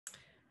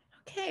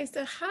Okay,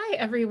 so hi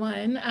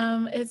everyone.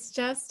 It's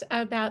just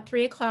about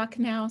 3 o'clock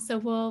now, so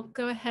we'll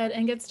go ahead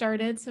and get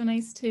started. So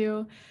nice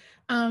to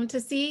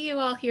see you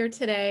all here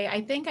today.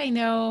 I think I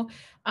know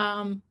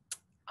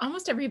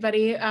almost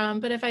everybody,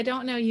 but if I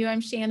don't know you,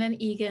 I'm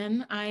Shannon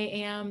Egan. I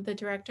am the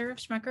director of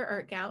Schmucker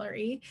Art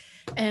Gallery,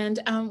 and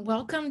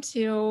welcome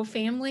to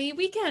Family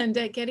Weekend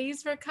at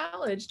Gettysburg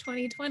College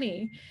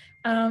 2020.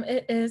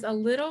 It is a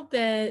little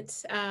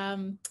bit,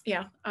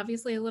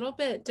 obviously a little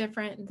bit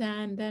different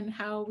than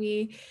how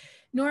we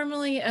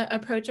normally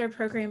approach our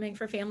programming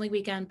for Family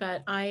Weekend,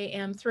 but I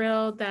am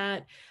thrilled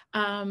that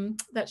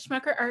that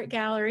Schmucker Art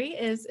Gallery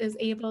is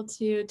able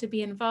to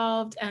be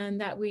involved, and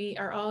that we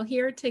are all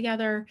here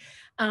together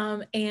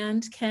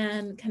and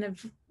can kind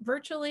of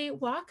virtually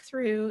walk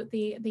through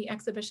the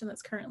exhibition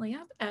that's currently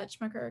up at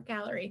Schmucker Art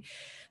Gallery.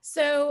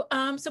 So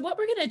what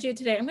we're going to do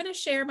today, I'm going to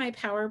share my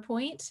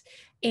PowerPoint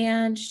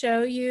and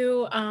show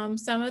you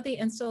some of the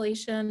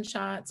installation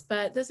shots,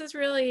 but this is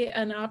really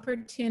an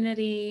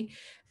opportunity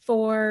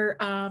for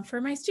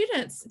my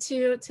students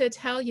to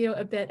tell you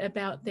a bit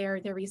about their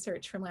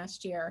research from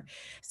last year.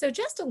 So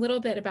just a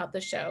little bit about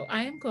the show.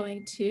 I am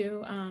going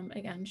to,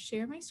 again,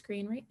 share my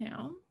screen right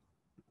now.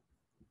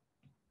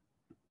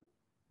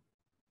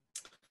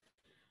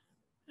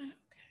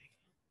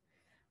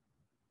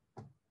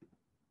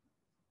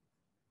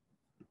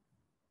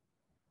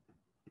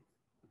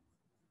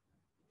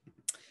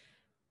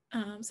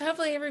 So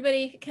hopefully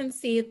everybody can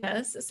see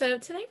this. So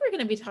today we're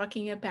going to be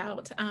talking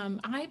about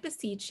I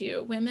Beseech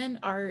You, Women,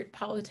 Art,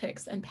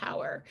 Politics, and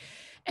Power.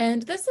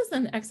 And this is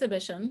an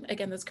exhibition,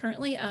 again, that's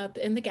currently up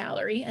in the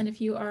gallery. And if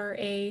you are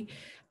a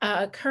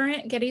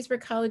current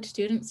Gettysburg College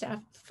student,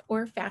 staff,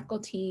 or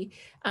faculty,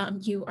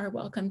 you are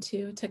welcome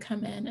to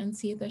come in and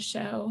see the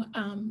show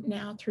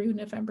now through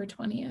November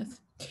 20th.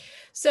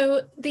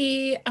 So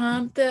the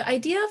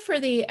idea for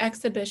the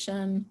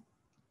exhibition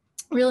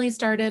really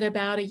started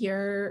about a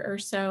year or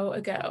so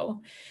ago.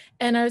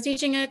 And I was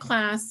teaching a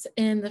class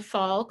in the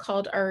fall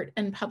called Art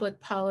and Public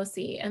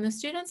Policy. And the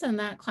students in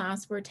that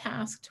class were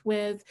tasked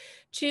with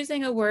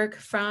choosing a work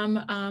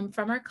from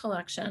our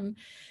collection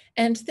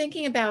and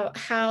thinking about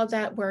how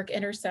that work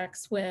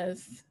intersects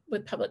with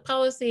public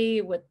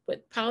policy, with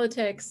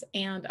politics,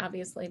 and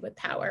obviously with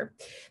power.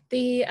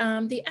 The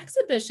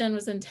exhibition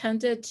was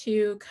intended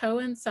to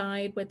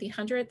coincide with the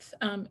 100th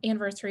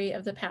anniversary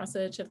of the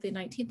passage of the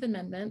 19th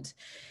Amendment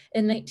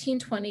in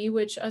 1920,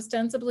 which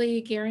ostensibly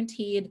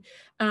guaranteed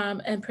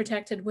and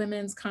protected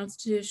women's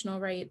constitutional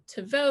right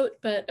to vote.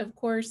 But of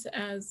course,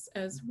 as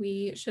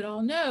we should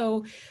all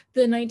know,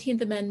 the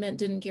 19th Amendment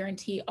didn't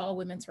guarantee all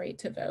women's right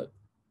to vote.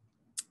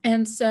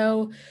 And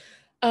so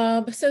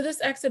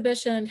this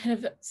exhibition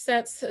kind of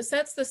sets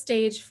the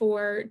stage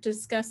for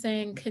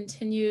discussing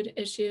continued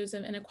issues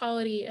of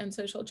inequality and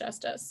social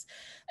justice.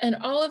 And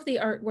all of the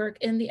artwork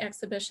in the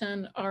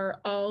exhibition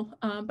are all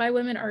by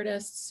women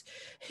artists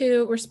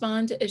who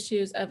respond to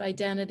issues of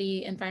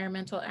identity,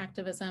 environmental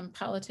activism,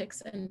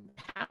 politics, and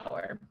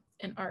power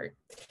in art.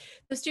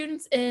 The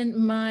students in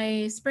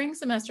my spring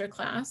semester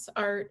class,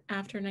 Art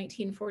After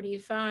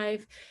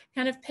 1945,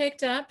 kind of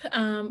picked up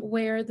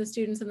where the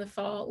students in the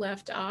fall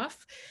left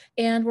off,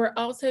 and were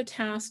also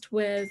tasked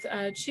with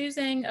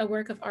choosing a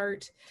work of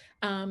art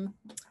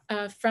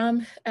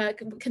from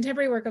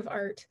contemporary work of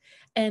art,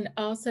 and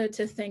also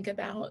to think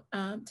about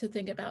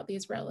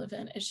these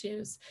relevant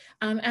issues.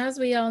 As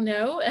we all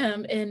know,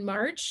 in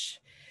March,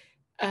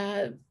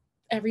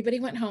 everybody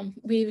went home.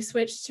 We've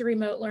switched to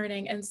remote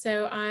learning. And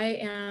so I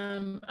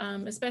am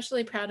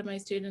especially proud of my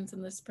students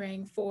in the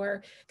spring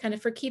for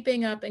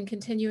keeping up and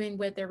continuing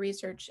with their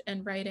research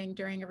and writing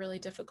during a really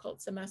difficult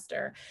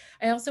semester.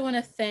 I also want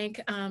to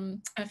thank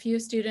a few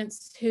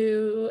students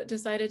who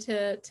decided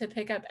to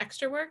pick up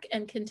extra work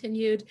and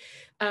continued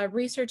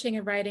researching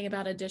and writing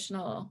about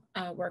additional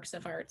works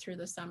of art through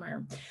the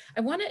summer.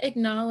 I want to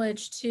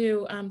acknowledge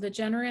too the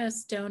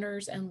generous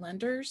donors and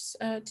lenders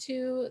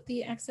to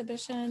the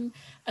exhibition,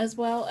 as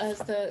well as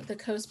the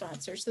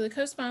co-sponsors. So the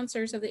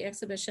co-sponsors of the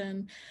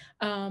exhibition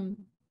are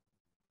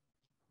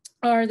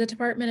the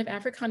Department of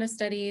Africana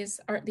Studies,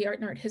 the Art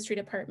and Art History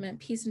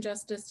Department, Peace and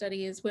Justice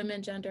Studies,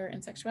 Women, Gender,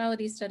 and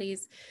Sexuality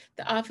Studies,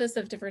 the Office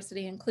of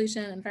Diversity,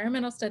 Inclusion,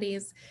 Environmental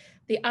Studies,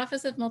 the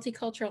Office of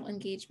Multicultural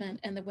Engagement,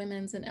 and the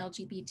Women's and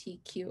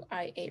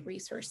LGBTQIA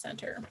Resource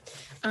Center.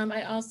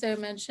 I also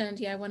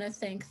mentioned, I want to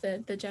thank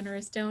the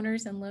generous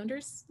donors and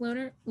lenders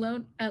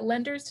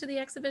to the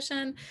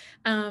exhibition,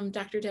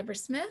 Dr. Deborah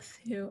Smith,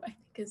 who I think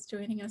is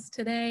joining us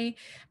today,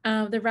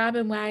 the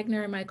Robin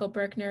Wagner and Michael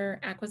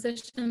Berkner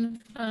Acquisition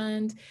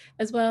Fund,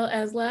 as well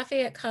as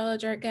Lafayette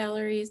College Art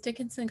Galleries,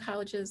 Dickinson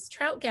College's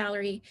Trout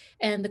Gallery,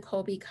 and the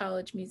Colby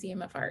College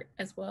Museum of Art,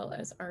 as well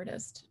as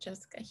artist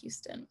Jessica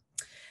Houston.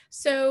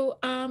 So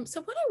what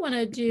I want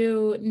to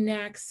do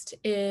next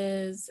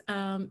is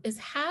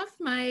have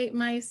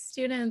my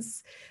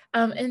students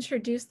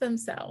introduce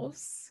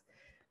themselves.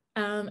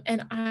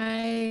 And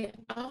I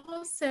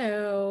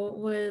also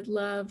would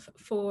love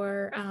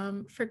for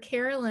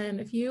Carolyn,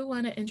 if you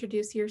want to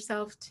introduce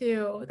yourself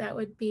too,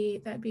 that'd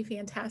be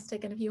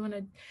fantastic. And if you want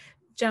to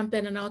jump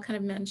in and I'll kind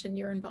of mention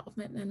your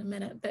involvement in a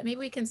minute, but maybe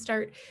we can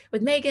start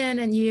with Megan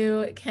and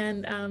you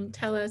can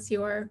tell us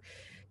your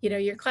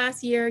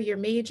class year, your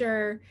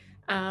major,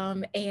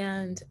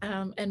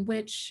 and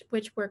which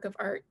work of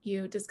art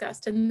you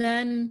discussed. And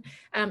then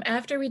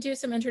after we do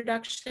some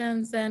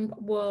introductions, then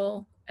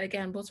we'll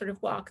sort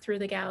of walk through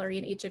the gallery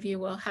and each of you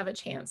will have a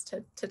chance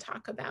to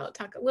talk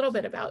a little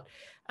bit about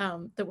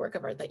the work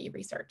of art that you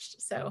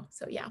researched. So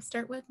yeah, I'll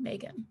start with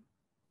Megan.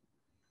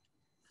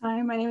 Hi,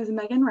 my name is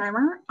Megan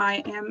Reimer. I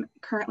am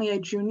currently a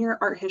junior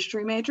art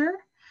history major,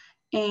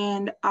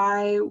 and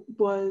I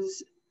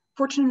was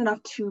fortunate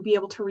enough to be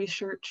able to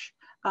research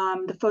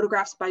the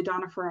photographs by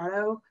Donna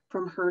Ferrato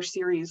from her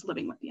series,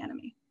 Living with the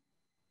Enemy.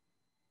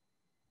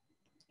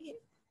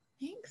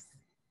 Thanks.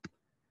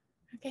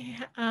 Okay,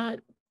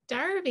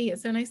 Darby,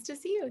 it's so nice to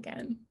see you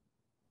again.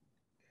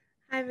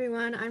 Hi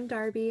everyone, I'm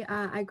Darby.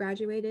 I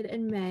graduated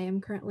in May. I'm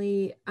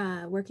currently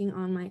working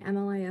on my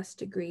MLIS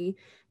degree,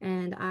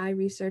 and I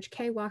research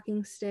K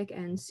walking stick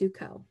and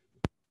Suko.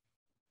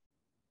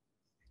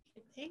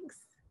 Thanks.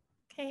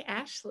 Okay,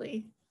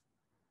 Ashley.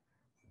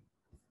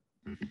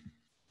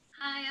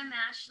 Hi, I'm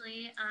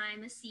Ashley.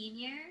 I'm a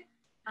senior.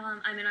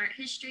 I'm an art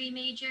history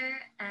major,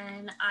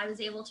 and I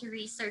was able to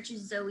research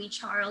Zoe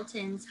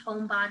Charlton's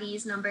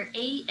Homebodies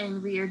 #8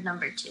 and Reared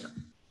 #2.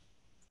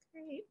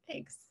 Great,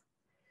 thanks.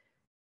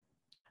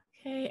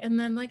 Okay, and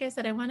then like I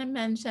said, I want to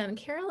mention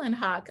Carolyn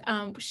Hawk.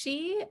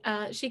 She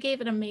gave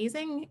an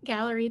amazing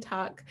gallery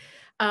talk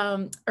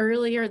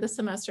earlier this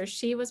semester.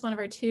 She was one of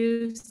our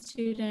 2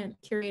 student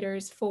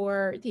curators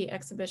for the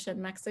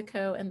exhibition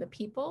Mexico and the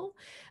People,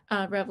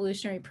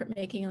 Revolutionary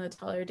Printmaking in the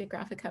Taller de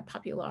Grafica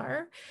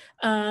Popular.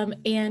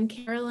 And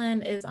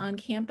Carolyn is on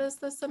campus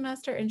this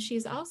semester, and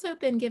she's also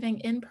been giving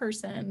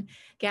in-person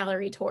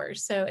gallery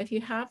tours. So if you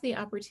have the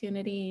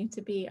opportunity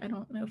to be, I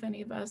don't know if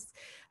any of us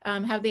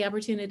have the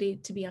opportunity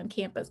to be on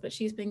campus, but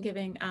she's been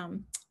giving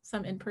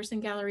some in-person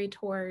gallery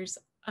tours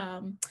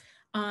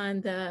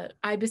on the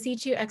I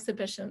Beseech You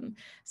exhibition.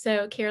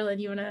 So Carolyn,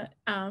 you wanna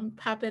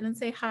pop in and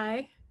say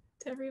hi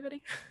to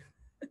everybody?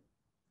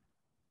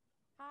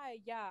 Hi,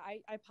 yeah,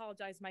 I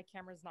apologize, my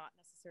camera's not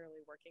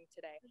necessarily working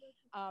today.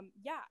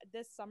 Yeah,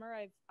 this summer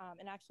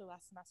and actually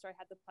last semester, I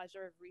had the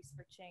pleasure of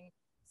researching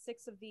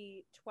 6 of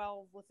the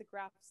 12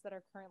 lithographs that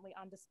are currently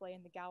on display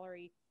in the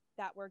gallery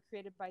that were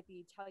created by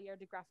the Taller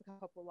de Grafica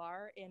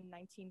Popular in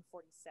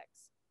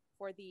 1946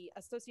 for the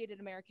Associated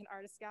American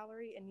Artists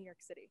Gallery in New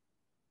York City.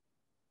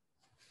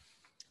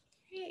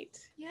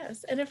 Great,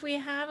 yes. And if we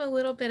have a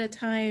little bit of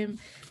time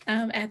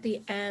at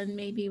the end,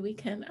 maybe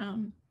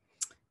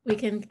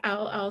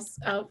I'll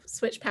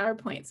switch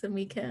PowerPoints and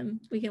we can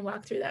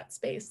walk through that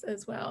space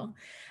as well.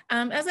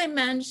 As I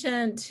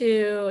mentioned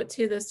to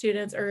the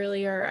students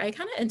earlier, I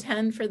kind of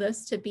intend for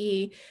this to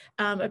be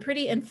a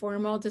pretty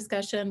informal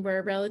discussion. We're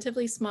a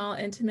relatively small,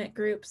 intimate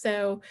group.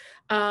 So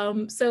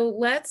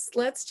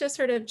let's just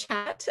sort of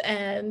chat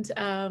and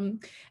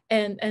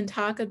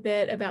talk a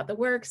bit about the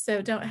work.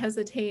 So don't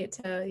hesitate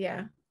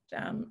to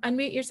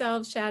unmute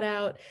yourselves, shout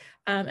out,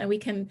 and we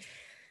can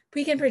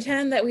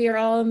pretend that we are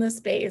all in this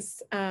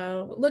space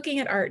looking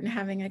at art and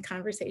having a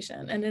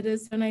conversation. And it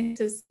is so nice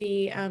to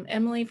see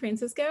Emily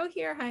Francisco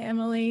here. Hi,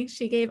 Emily.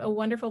 She gave a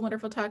wonderful,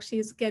 wonderful talk.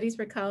 She's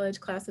Gettysburg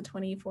College, class of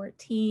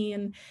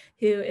 2014,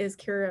 who is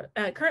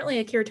currently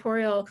a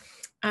curatorial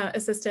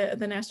assistant at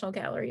the National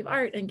Gallery of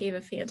Art and gave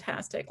a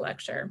fantastic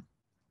lecture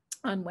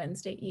on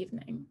Wednesday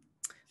evening.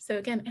 So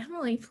again,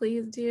 Emily,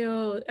 please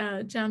do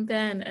jump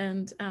in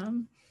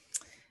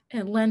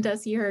and lend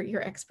us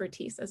your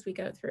expertise as we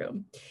go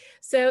through.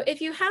 So if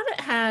you haven't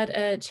had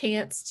a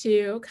chance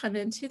to come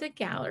into the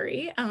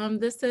gallery,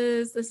 this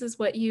is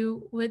what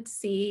you would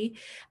see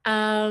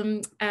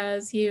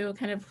as you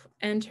kind of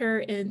enter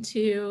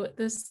into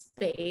the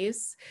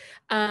space.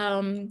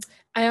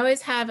 I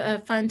always have a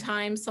fun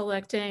time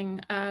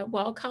selecting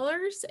wall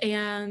colors,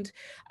 and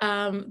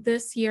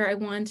this year I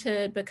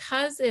wanted,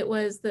 because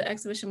the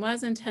exhibition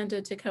was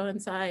intended to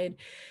coincide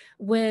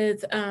with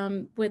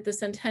the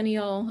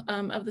centennial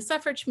of the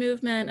suffrage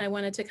movement, I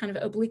wanted to kind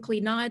of obliquely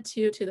nod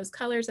to those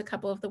colors. A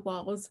couple of the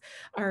walls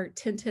are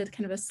tinted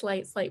kind of a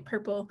slight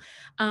purple.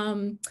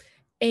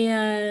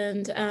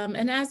 And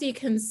as you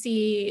can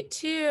see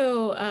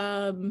too,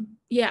 a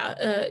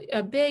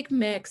big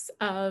mix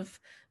of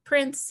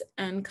prints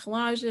and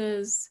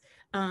collages,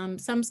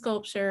 some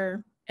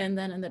sculpture, and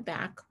then in the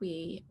back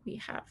we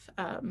have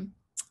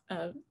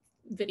a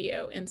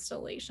video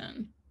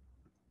installation.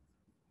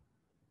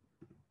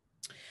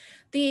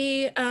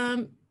 The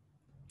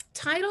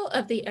title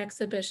of the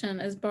exhibition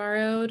is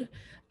borrowed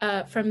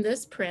from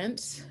this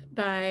print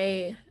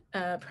by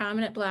a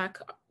prominent Black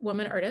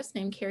woman artist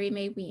named Carrie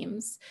Mae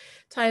Weems,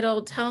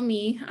 titled "Tell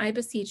Me, I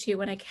Beseech You,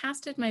 when I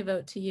casted my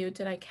vote to you,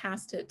 did I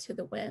cast it to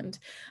the wind?"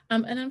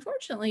 And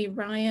unfortunately,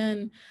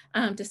 Ryan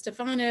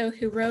DeStefano,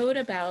 who wrote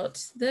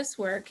about this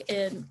work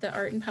in the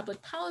Art and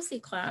Public Policy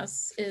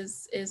class,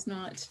 is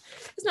not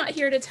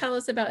here to tell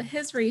us about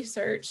his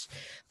research.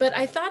 But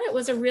I thought it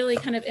was a really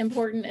kind of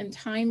important and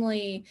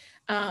timely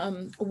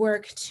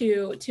work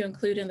to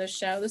include in the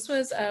show. This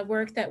was a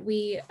work that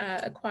we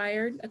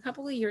acquired a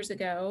couple of years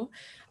ago.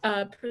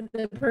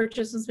 The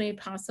purchase was made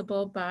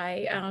possible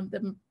by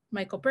the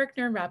Michael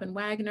Berkner, Robin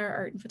Wagner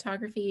Art and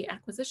Photography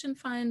Acquisition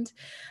Fund,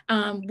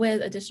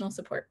 with additional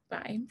support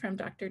from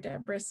Dr.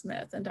 Deborah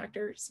Smith. And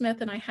Dr. Smith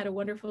and I had a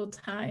wonderful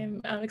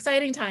time,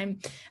 exciting time,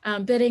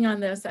 bidding on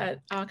this at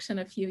auction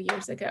a few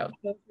years ago.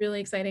 So it's really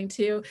exciting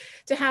to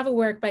have a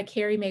work by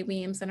Carrie Mae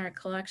Weems in our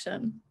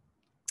collection.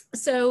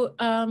 So,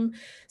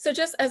 so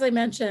just as I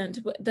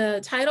mentioned,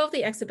 the title of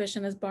the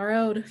exhibition is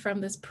borrowed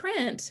from this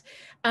print,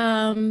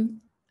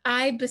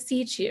 I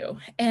Beseech You.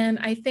 And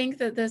I think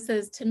that this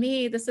is, to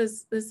me, this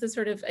is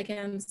sort of,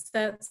 again,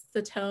 sets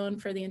the tone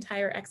for the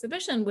entire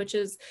exhibition, which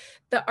is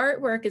the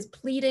artwork is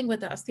pleading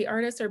with us. The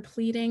artists are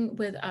pleading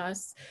with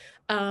us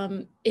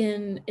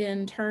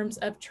in terms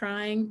of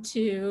trying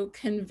to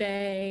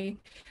convey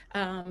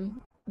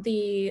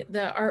the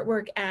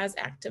artwork as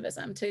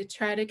activism, to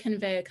try to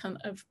convey a kind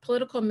of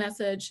political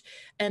message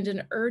and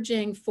an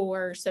urging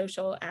for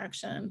social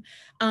action.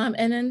 And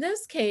in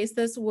this case,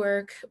 this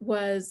work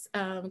was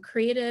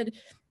created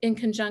in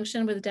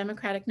conjunction with the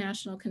Democratic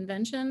National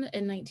Convention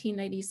in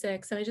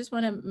 1996. And I just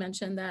want to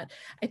mention that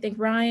I think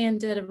Ryan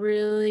did a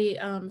really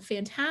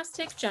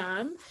fantastic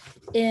job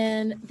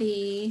in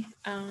the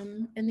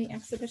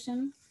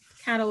exhibition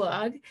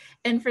catalog.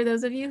 And for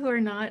those of you who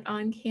are not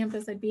on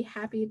campus, I'd be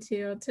happy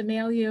to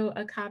mail you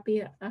a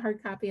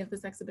hard copy of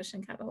this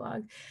exhibition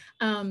catalog.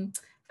 Oh,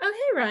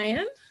 hey,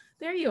 Ryan,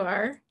 there you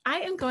are.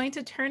 I am going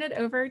to turn it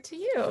over to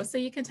you so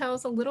you can tell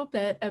us a little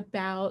bit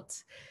about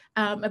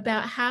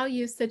how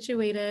you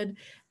situated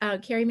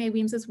Carrie Mae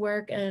Weems's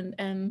work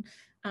and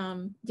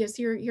just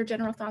your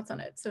general thoughts on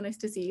it. So nice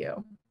to see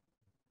you.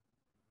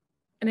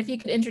 And if you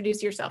could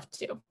introduce yourself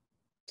too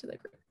to the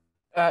group.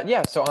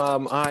 Yeah, so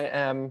I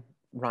am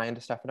Ryan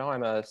DeStefano.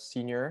 I'm a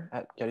senior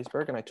at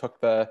Gettysburg, and I took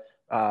the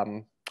Art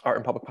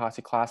and Public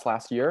Policy class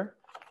last year.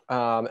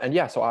 And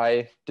yeah, so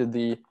I did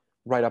the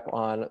write-up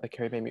on the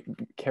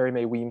Carrie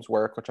Mae Weems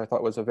work, which I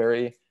thought was a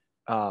very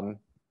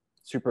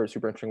super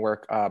interesting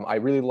work. I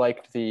really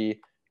liked the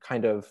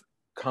kind of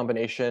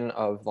combination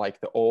of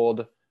like the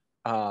old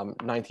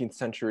 19th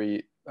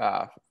century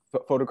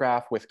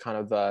photograph with kind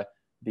of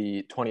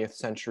the 20th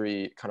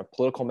century kind of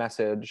political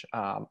message.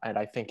 And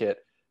I think it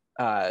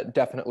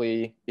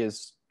definitely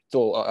is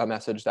still a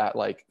message that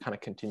like kind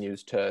of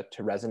continues to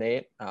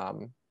resonate.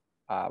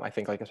 I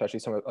think like especially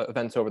some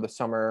events over the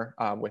summer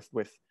with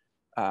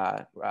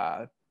like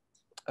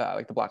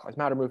the Black Lives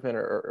Matter movement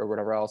or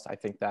whatever else. I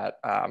think that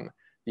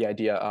the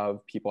idea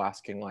of people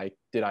asking like,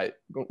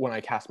 when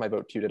I cast my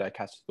vote to you, did I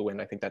cast to the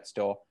wind? I think that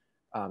still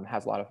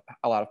has a lot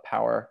of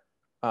power.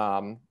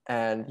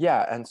 And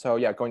yeah, and so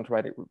yeah, going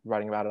to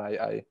writing about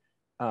it,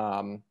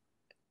 I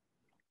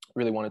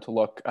really wanted to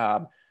look.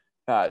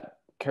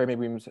 Carrie Mae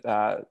Weems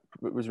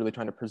was really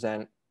trying to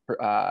present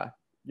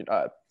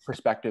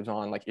perspectives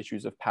on like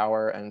issues of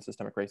power and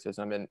systemic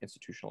racism and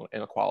institutional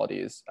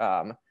inequalities,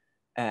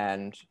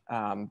 and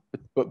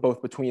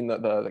both between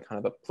the kind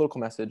of the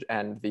political message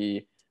and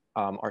the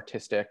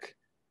artistic,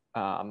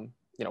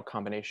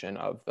 combination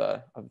of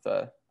the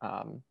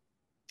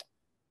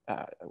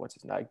what's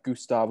his name,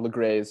 Gustave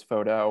Legre's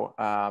photo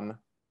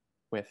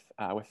with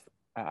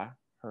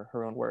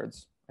her own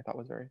words. I thought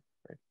was very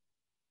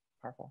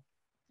powerful.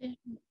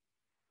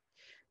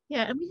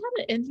 Yeah, and we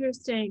had an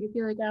interesting, I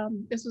feel like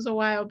this was a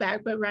while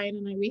back, but Ryan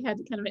and I, we had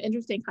kind of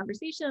interesting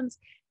conversations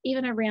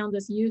even around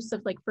this use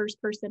of like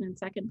first person and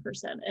second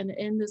person. And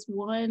in this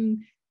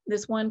one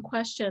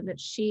question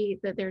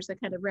that there's a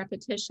kind of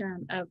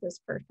repetition of this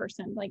first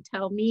person, like,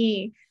 tell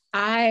me,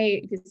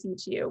 I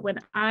beseech you, when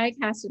I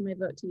casted my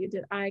vote to you,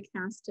 did I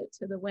cast it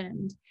to the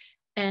wind?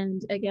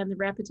 And again, the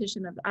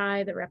repetition of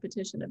I, the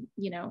repetition of,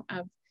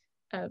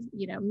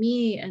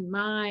 me and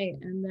my,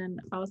 and then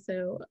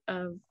also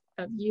of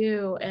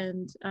you.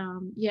 And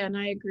yeah, and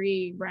I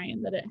agree,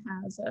 Ryan, that it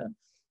has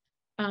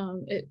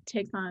it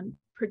takes on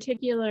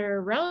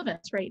particular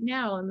relevance right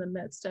now in the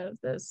midst of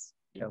this,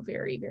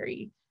 very,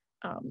 very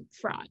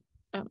fraught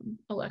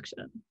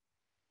election.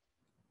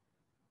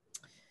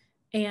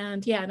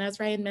 And yeah, and as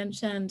Ryan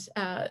mentioned,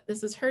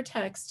 this is her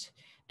text,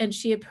 and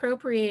she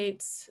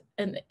appropriates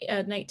a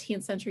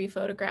 19th century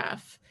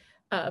photograph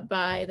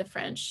by the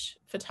French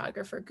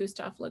photographer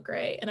Gustave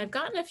Legre. And I've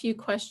gotten a few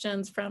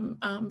questions from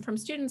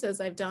students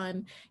as I've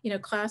done,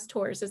 class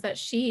tours, is that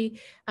she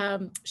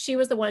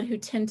was the one who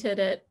tinted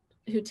it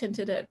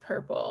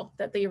purple,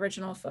 that the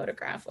original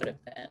photograph would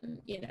have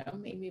been,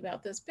 maybe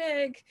about this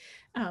big,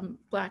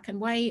 black and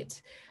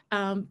white.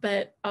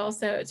 But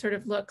also it sort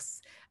of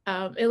looks,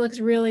 it looks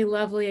really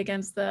lovely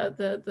against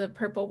the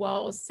purple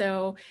walls.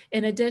 So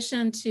in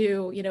addition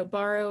to,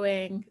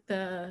 borrowing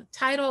the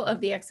title of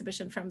the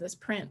exhibition from this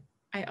print,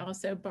 I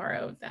also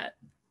borrowed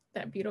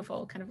that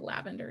beautiful kind of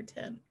lavender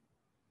tint.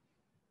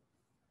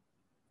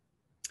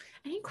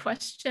 Any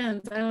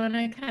questions? I want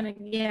to kind of,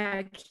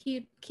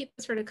 keep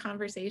this sort of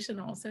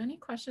conversational. So any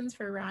questions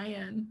for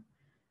Ryan?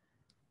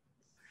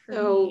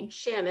 So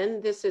Shannon,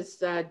 this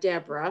is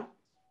Deborah.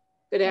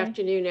 Good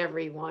afternoon,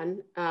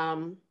 everyone.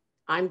 I'm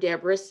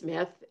Deborah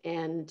Smith,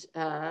 and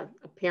a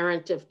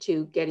parent of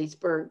 2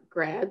 Gettysburg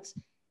grads,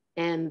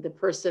 and the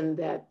person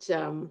that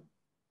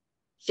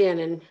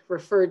Shannon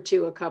referred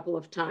to a couple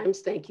of times.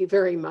 Thank you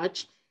very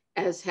much,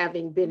 as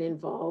having been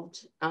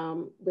involved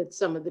with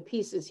some of the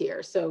pieces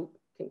here. So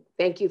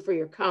thank you for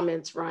your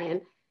comments,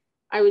 Ryan.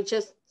 I would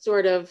just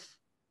sort of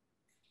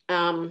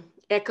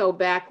echo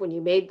back when you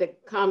made the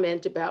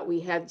comment about we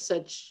had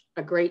such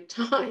a great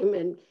time,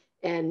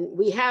 and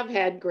we have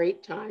had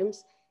great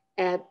times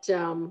at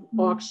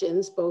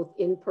auctions, both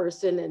in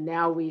person, and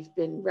now we've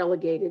been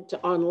relegated to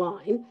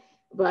online.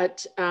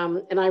 But,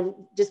 and I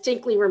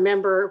distinctly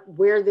remember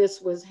where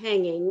this was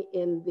hanging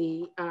in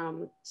the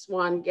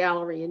Swan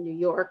Gallery in New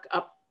York,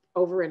 up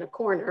over in a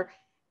corner.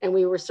 And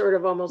we were sort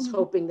of almost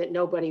hoping that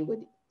nobody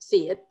would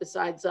see it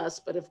besides us.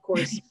 But of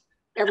course,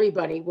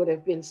 everybody would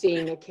have been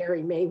seeing a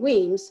Carrie Mae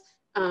Weems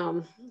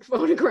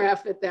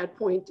photograph at that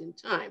point in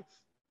time.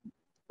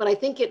 But I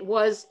think it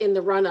was in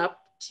the run up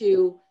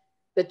to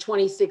the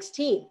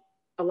 2016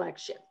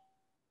 election.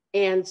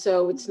 And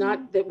so it's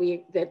not that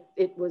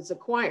it was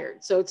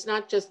acquired. So it's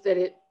not just that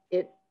it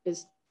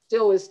is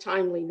still is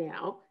timely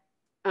now,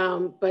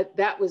 but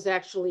that was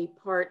actually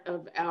part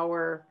of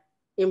our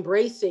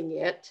embracing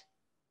it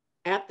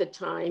at the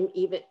time,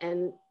 even,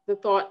 and the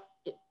thought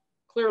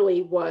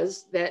clearly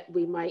was that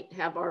we might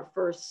have our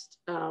first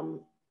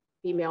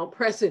female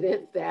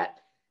president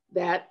that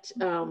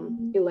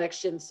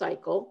election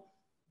cycle.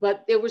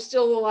 But there was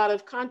still a lot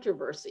of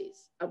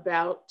controversies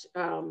about,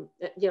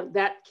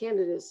 that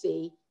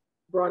candidacy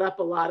brought up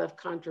a lot of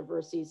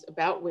controversies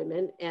about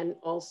women, and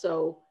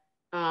also,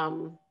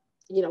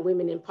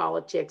 women in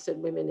politics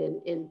and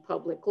women in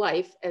public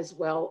life, as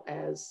well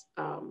as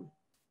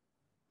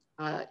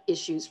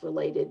issues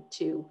related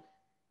to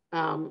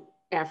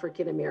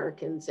African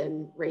Americans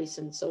and race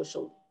and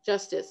social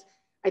justice.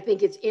 I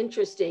think it's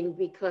interesting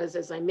because,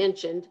 as I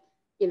mentioned,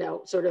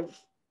 sort of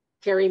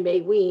Carrie Mae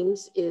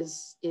Weems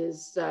is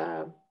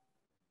her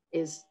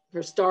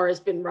star has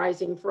been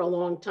rising for a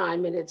long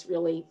time, and it's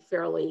really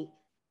fairly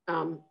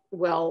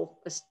well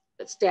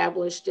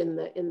established in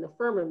the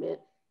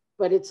firmament.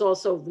 But it's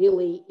also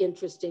really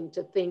interesting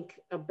to think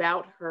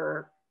about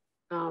her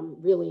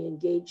really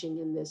engaging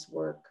in this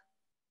work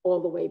all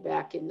the way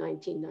back in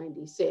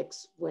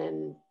 1996,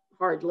 when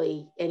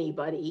hardly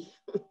anybody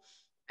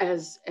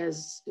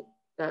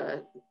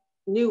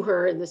knew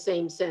her in the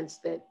same sense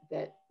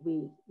that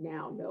we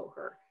now know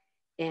her.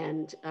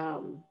 And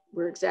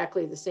we're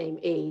exactly the same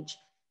age.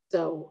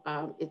 So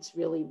it's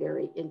really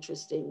very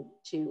interesting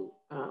to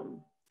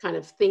kind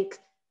of think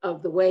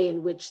of the way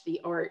in which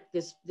the art,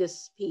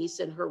 this piece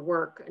and her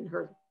work and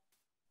her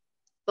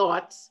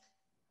thoughts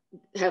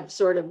have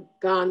sort of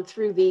gone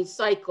through these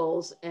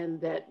cycles,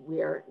 and that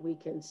we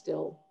can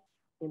still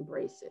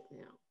embrace it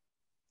now.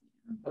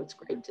 So it's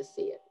great to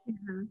see it.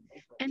 Yeah.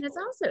 And it's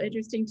also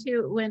interesting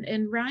too, when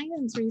in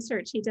Ryan's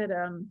research, he did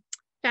a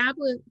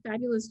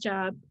fabulous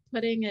job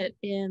putting it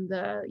in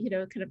the,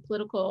 kind of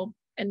political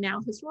and now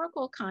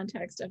historical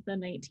context of the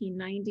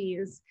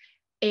 1990s,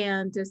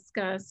 and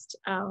discussed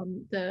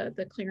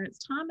the Clarence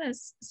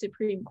Thomas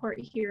Supreme Court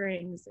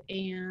hearings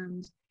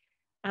and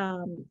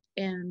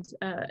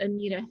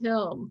Anita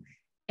Hill.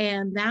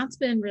 And that's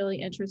been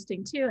really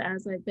interesting too,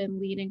 as I've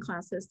been leading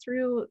classes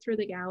through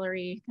the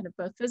gallery, kind of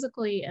both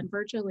physically and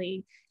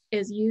virtually,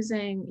 is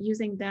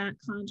using that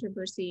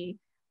controversy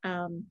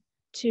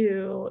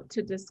to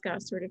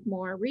discuss sort of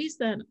more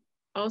recent,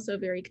 also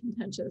very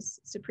contentious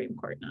Supreme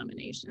Court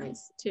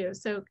nominations too.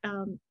 So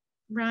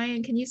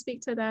Ryan, can you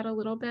speak to that a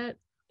little bit?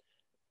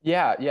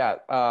 Yeah.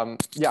 I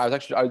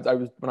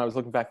was when I was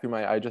looking back through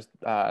I just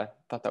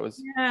thought that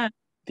was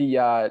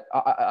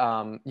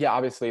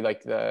obviously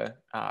like it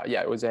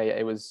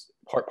was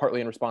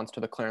partly in response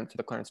to the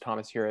Clarence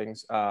Thomas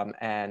hearings,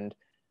 and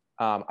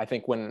I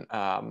think when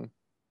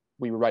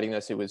we were writing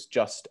this, it was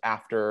just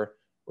after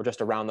or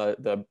just around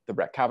the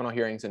Brett Kavanaugh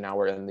hearings, and now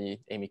we're in the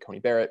Amy Coney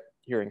Barrett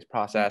hearings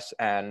process,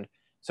 and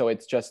so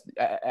it's just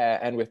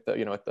and with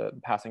the with the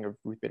passing of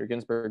Ruth Bader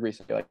Ginsburg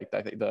recently, like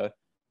I think the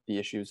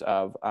issues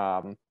of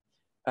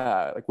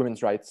like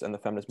women's rights and the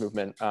feminist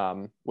movement,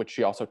 which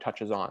she also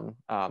touches on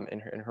in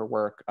her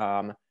work.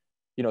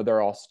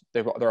 They're all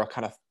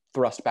kind of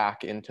thrust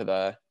back into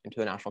the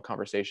national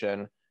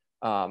conversation.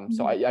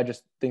 So I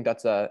just think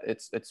that's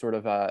it's sort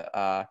of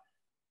like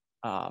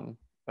kind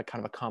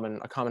of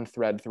a common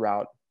thread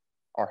throughout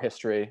our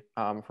history,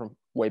 from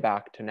way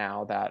back to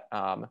now, that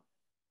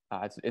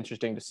it's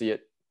interesting to see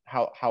it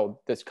how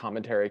this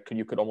commentary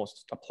you could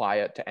almost apply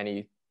it to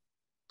any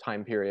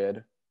time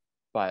period.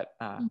 But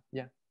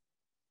yeah.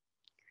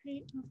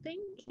 Great. Well, thank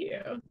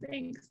you.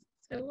 Thanks.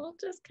 So we'll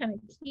just kind of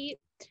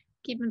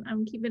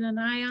I'm keeping an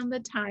eye on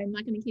the time. I'm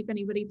not going to keep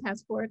anybody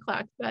past 4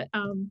 o'clock, but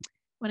want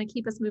to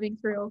keep us moving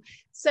through.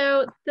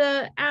 So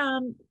the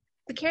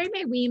Carrie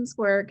Mae Weems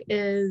work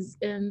is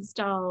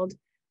installed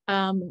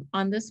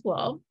on this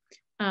wall.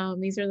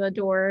 These are the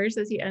doors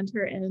as you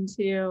enter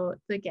into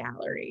the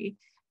gallery.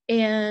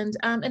 And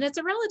it's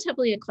a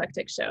relatively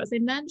eclectic show. As I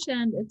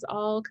mentioned, it's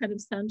all kind of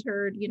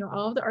centered, you know,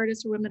 all of the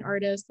artists are women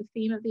artists. The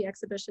theme of the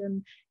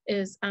exhibition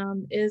is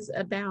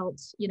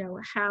about, you know,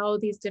 how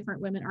these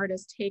different women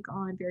artists take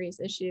on various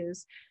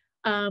issues.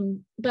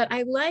 But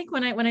I like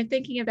when I'm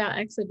thinking about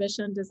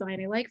exhibition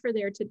design, I like for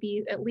there to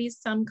be at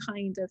least some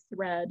kind of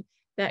thread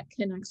that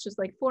connects, just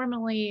like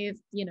formally,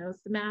 you know,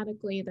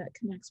 thematically, that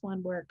connects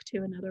one work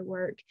to another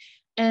work.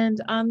 And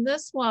on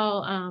this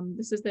wall,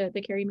 this is the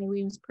Carrie Mae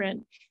Weems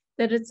print,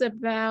 that it's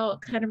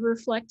about kind of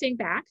reflecting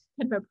back,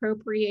 kind of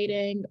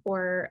appropriating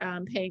or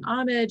paying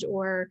homage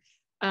or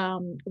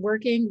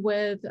working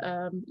with,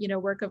 you know,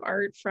 work of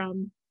art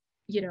from,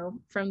 you know,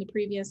 from the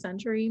previous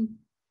century.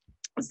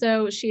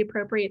 So she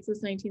appropriates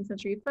this 19th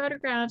century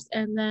photographs,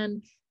 and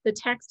then the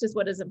text is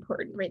what is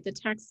important, right? The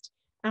text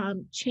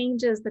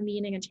changes the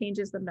meaning and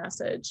changes the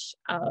message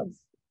of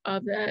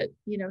that,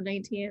 you know,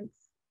 19th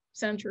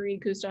century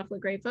Gustave Le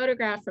Gray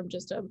photograph from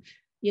just a,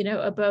 you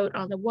know, a boat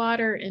on the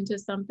water into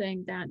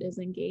something that is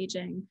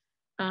engaging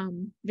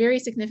very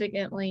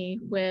significantly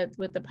with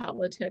the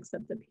politics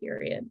of the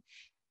period.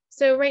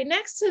 So right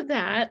next to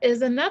that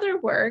is another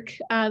work.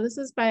 This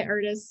is by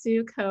artist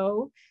Sue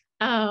Coe,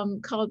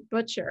 called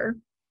Butcher.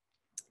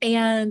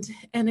 And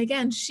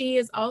again, she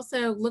is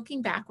also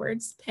looking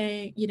backwards,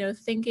 you know,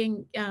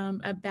 thinking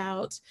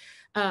about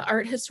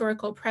art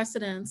historical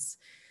precedents,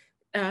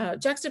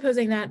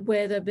 juxtaposing that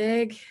with a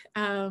big,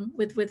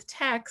 with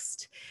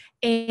text.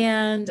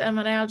 And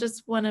I'll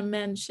just want to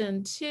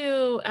mention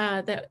too,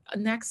 that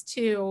next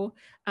to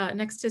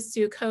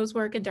Sue Coe's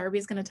work, and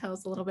Darby's going to tell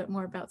us a little bit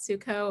more about Sue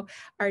Coe,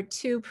 are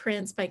two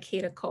prints by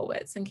Kata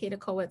Kollwitz. And Kata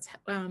Kollwitz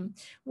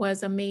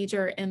was a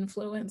major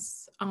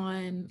influence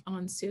on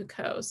Sue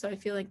Coe. So I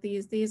feel like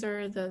these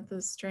are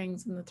the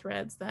strings and the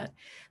threads that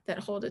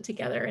hold it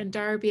together. And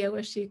Darby, I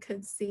wish you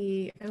could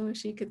see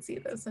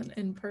this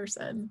in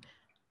person.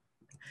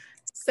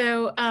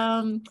 So,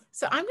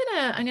 so I'm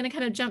gonna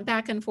kind of jump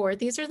back and forth.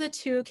 These are the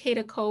two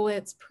Kata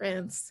Kollwitz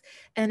prints.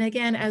 And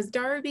again, as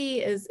Darby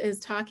is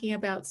talking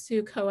about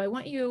Sue Coe, I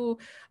want you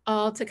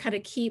all to kind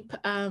of keep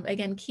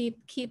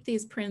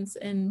these prints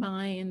in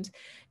mind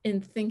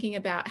in thinking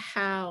about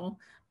how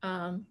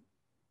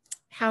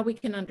we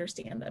can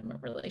understand them in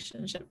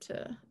relationship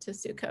to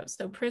Sue Coe.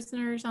 So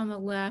Prisoners on the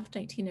left,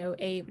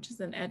 1908, which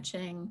is an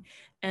etching,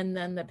 and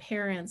then The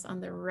Parents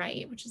on the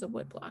right, which is a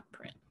woodblock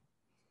print.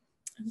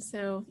 And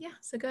so, yeah,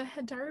 so go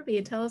ahead, Darby,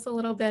 tell us a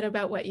little bit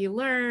about what you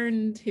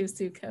learned, who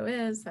Sue Coe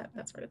is,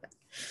 that sort of thing.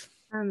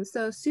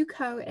 So Sue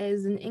Coe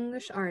is an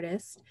English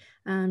artist.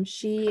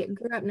 She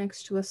grew up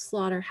next to a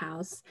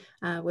slaughterhouse,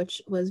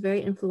 which was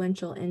very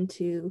influential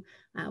into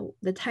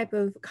the type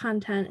of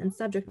content and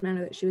subject matter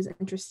that she was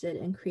interested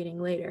in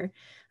creating later.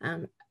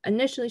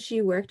 Initially,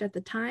 she worked at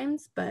the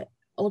Times, but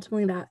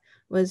ultimately that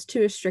was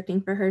too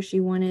restricting for her. She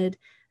wanted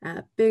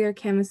bigger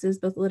canvases,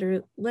 both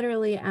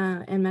literally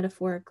and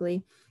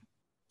metaphorically.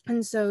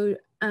 And so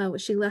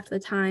she left the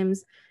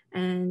Times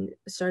and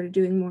started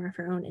doing more of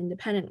her own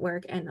independent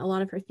work. And a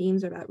lot of her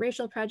themes are about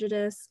racial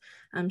prejudice.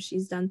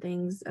 She's done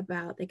things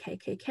about the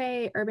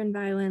KKK, urban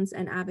violence,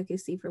 and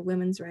advocacy for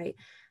women's rights.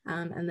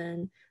 And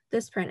then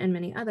this print and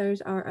many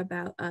others are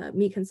about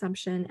meat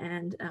consumption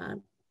and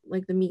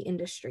like the meat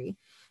industry.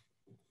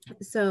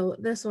 So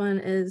this one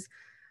is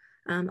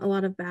a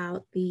lot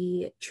about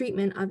the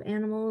treatment of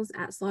animals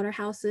at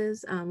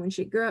slaughterhouses. When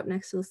she grew up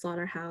next to the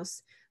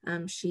slaughterhouse,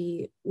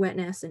 she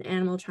witnessed an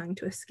animal trying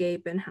to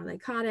escape and how they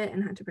caught it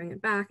and had to bring it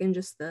back, and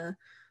just the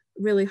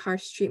really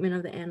harsh treatment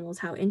of the animals,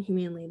 how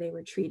inhumanely they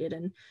were treated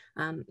and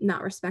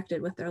not respected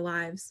with their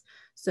lives.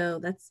 So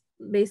that's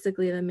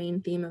basically the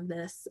main theme of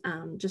this,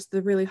 just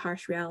the really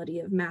harsh reality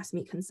of mass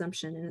meat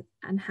consumption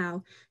and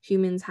how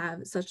humans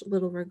have such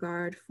little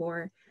regard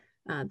for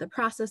the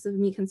process of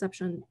meat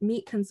consumption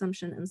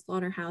in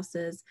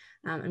slaughterhouses,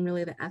 and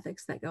really the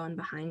ethics that go in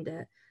behind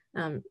it.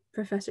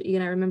 Professor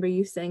Egan, I remember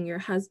you saying your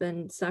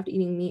husband stopped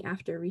eating meat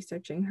after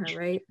researching her,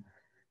 right?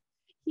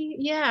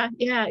 Yeah.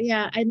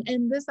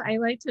 And this, I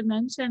like to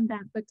mention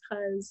that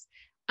because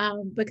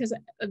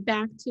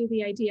back to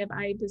the idea of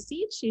I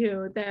Beseech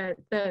You,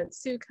 that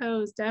Sue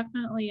Coe is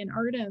definitely an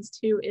artist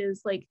who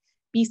is like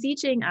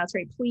beseeching us,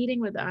 right,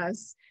 pleading with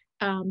us,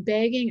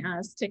 begging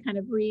us to kind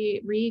of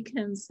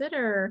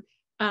reconsider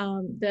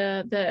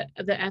the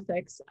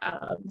ethics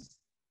of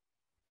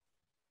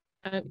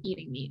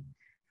eating meat.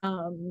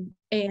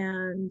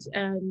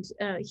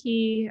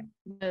 He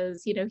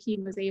was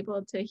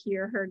able to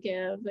hear her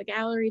give a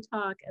gallery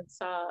talk and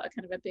saw a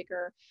kind of a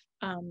bigger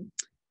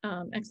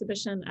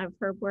exhibition of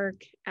her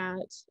work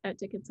at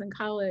Dickinson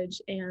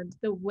College, and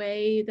the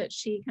way that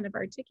she kind of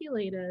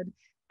articulated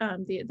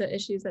the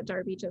issues that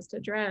Darby just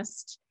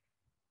addressed,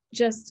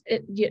 just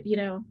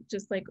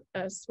like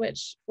a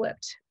switch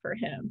flipped for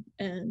him,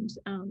 and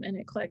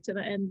it clicked,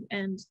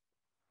 and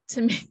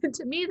to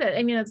me that,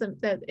 I mean,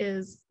 that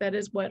is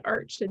what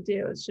art should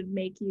do. It should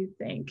make you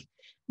think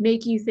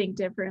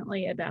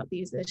differently about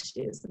these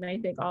issues. And I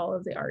think all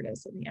of the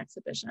artists in the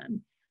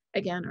exhibition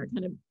again are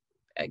kind of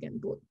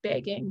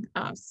begging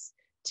us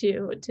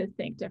to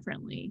think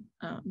differently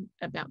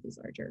about these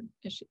larger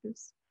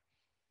issues.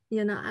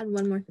 Yeah, and I'll add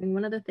one more thing.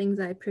 One of the things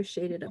I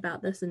appreciated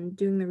about this and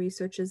doing the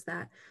research is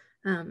that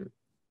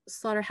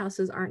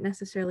slaughterhouses aren't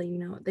necessarily, you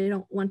know, they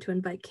don't want to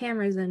invite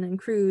cameras in and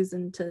crews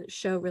and to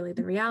show really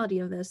the reality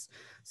of this.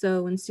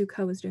 So when Sue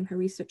Coe was doing her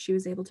research, she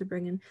was able to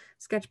bring in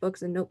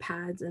sketchbooks and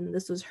notepads, and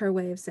this was her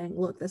way of saying,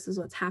 look, this is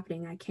what's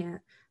happening. I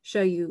can't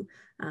show you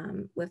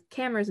with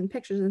cameras and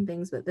pictures and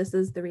things, but this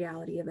is the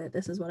reality of it.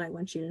 This is what I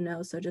want you to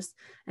know. So just,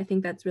 I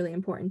think that's really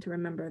important to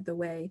remember, the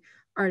way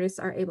artists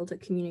are able to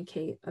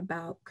communicate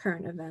about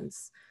current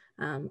events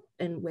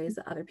in ways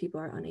that other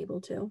people are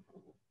unable to.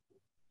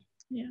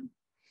 Yeah.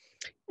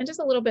 And just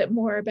a little bit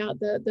more about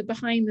the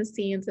behind the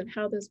scenes of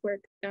how this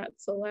work got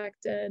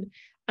selected.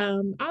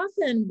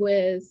 Often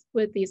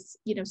with these,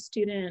 you know,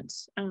 student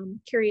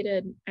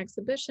curated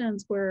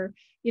exhibitions, we're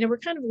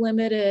kind of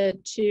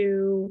limited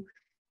to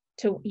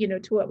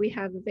what we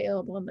have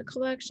available in the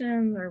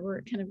collection, or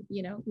we're kind of,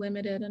 you know,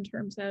 limited in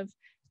terms of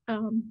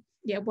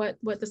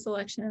what the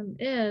selection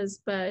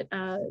is. But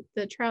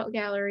the Trout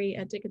Gallery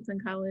at Dickinson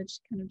College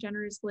kind of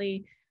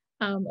generously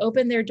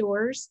opened their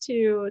doors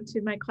to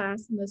my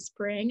class in the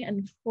spring.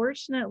 And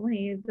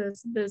fortunately,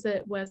 this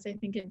visit was, I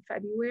think, in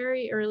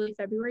early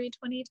February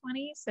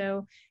 2020.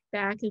 So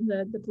back in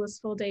the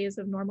blissful days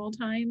of normal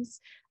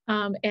times.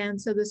 And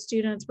so the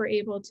students were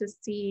able to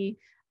see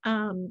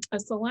a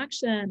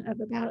selection of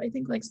about, I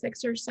think, like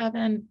 6 or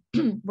 7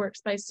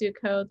 works by Sue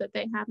Coe that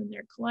they have in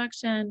their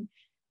collection,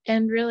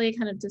 and really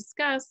kind of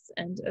discuss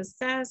and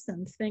assess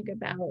and think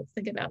about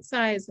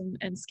size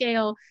and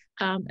scale,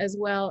 as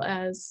well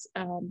as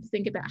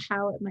think about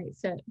how it might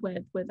fit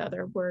with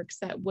other works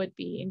that would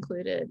be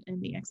included in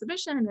the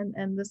exhibition.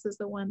 And this is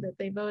the one that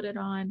they voted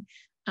on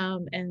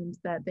and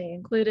that they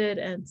included.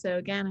 And so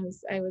again,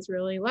 I was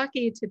really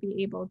lucky to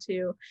be able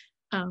to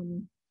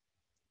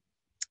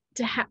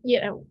have,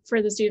 you know,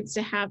 for the students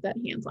to have that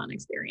hands-on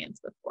experience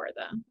before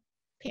the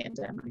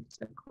pandemic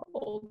took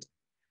hold.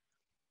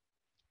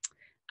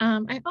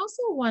 I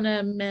also want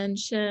to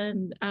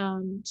mention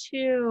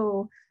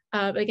too,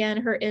 again,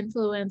 her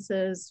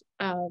influences,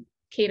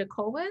 Kata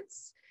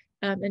Kollwitz,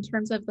 in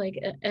terms of like,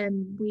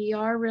 and we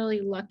are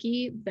really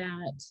lucky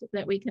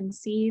that we can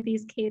see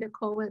these Kata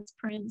Kollwitz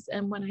prints.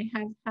 And when I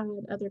have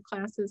had other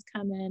classes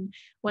come in,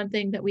 one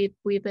thing that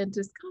we've been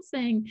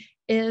discussing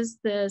is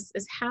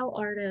how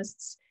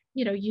artists,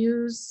 you know,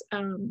 use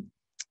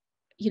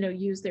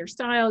their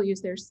style,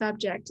 use their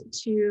subject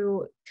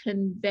to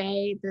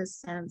convey this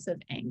sense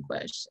of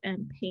anguish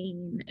and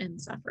pain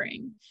and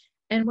suffering.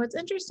 And what's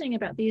interesting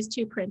about these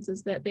two prints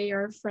is that they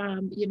are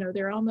from, you know,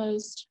 they're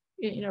almost,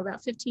 you know,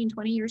 about 15,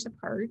 20 years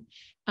apart.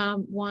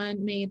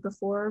 One made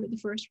before the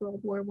First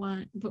World War,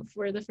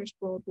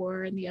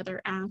 and the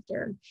other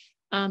after.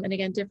 And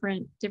again,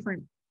 different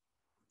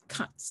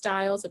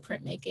styles of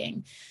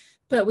printmaking.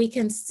 But we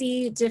can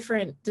see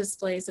different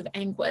displays of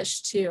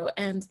anguish too.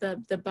 And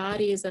the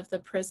bodies of the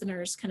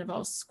prisoners kind of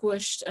all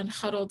squished and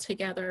huddled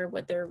together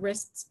with their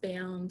wrists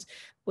bound,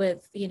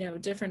 with, you know,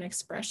 different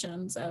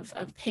expressions of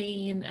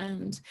pain.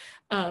 And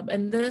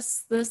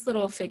this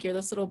little figure,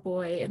 this little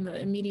boy in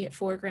the immediate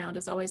foreground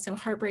is always so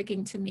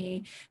heartbreaking to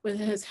me, with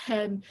his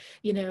head,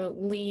 you know,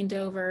 leaned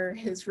over,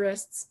 his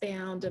wrists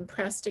bound and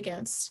pressed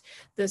against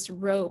this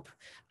rope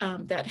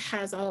that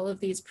has all of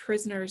these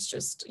prisoners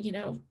just, you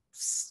know,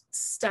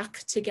 stuck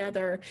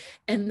together.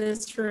 And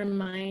this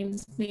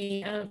reminds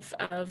me of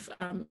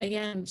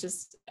again,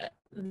 just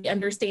the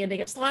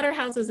understanding of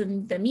slaughterhouses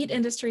and the meat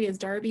industry, as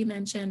Darby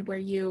mentioned, where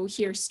you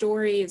hear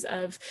stories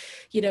of,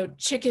 you know,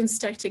 chickens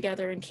stuck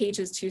together in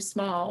cages too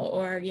small,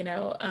 or, you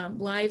know,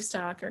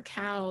 livestock or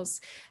cows,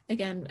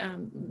 again,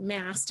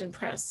 massed and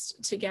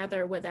pressed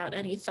together without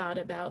any thought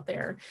about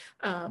their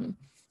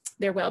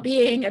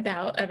well-being,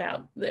 about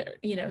their,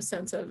 you know,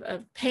 sense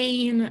of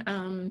pain,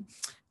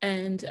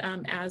 and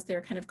as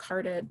they're kind of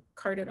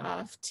carted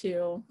off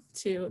to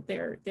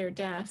their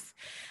death.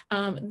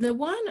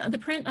 The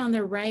print on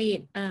the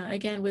right,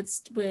 again,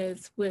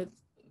 with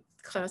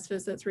class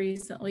visits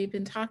recently,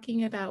 been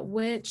talking about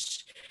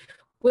which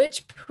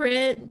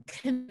print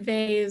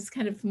conveys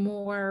kind of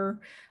more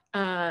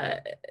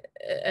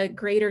a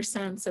greater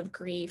sense of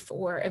grief,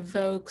 or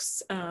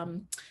evokes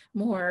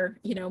more,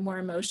 you know, more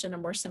emotion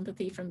and more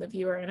sympathy from the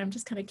viewer. And I'm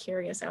just kind of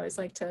curious. I always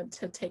like to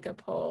take a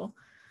poll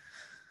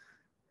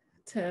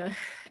to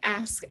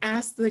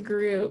ask the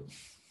group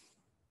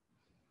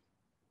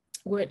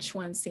which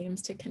one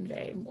seems to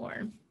convey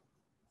more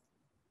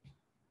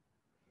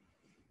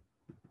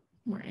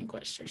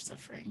anguish or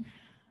suffering.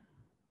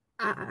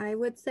 I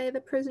would say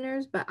the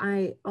prisoners, but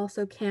I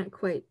also can't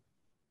quite,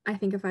 I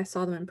think if I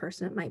saw them in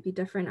person, it might be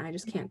different. I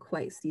just can't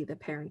quite see the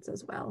parents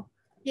as well.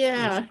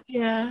 Yeah,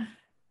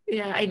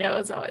 I know.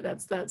 It's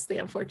always, that's the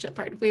unfortunate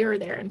part. If we were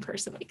there in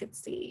person, we could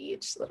see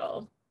each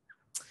little,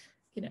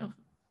 you know,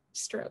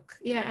 stroke.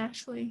 Yeah,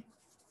 Ashley.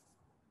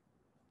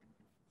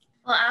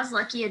 Well, I was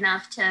lucky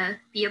enough to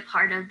be a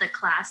part of the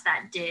class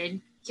that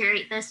did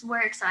curate this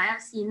work, so I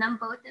have seen them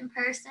both in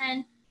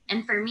person.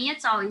 And for me,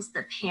 it's always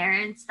the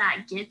parents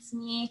that gets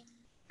me.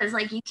 because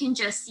like you can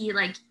just see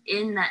like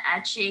in the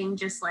etching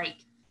just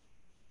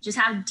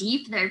how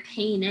deep their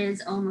pain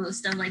is,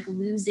 almost, of like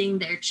losing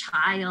their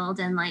child,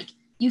 and like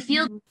you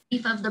feel the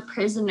grief of the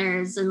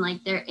prisoners and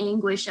like their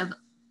anguish of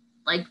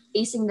like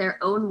facing their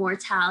own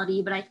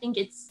mortality. But I think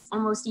it's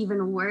almost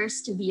even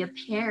worse to be a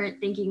parent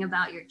thinking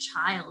about your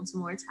child's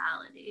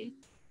mortality.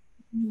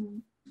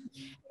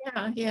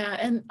 Yeah.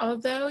 And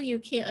although you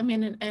can't, I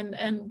mean,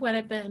 and what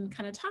I've been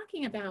kind of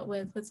talking about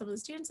with some of the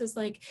students is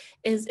like,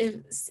 is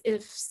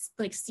if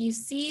like you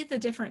see the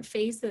different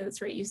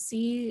faces, right? You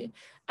see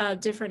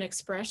different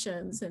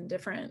expressions and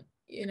different,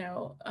 you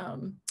know,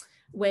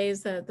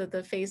 ways that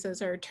the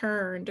faces are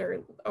turned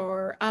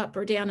or up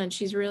or down, and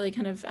she's really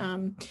kind of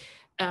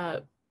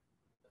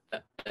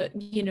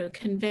you know,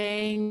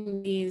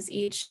 conveying these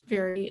each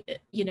very,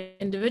 you know,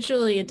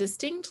 individually and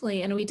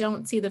distinctly, and we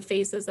don't see the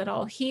faces at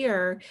all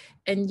here,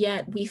 and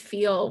yet we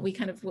feel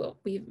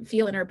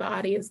in our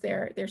bodies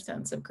their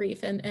sense of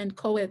grief. And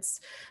Colwitz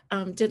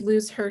did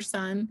lose her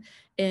son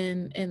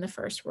in the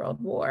First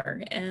World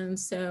War, and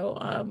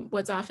so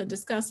what's often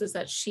discussed is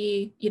that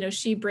she, you know,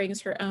 she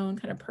brings her own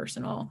kind of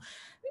personal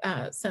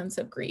sense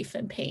of grief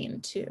and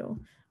pain to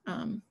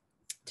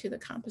the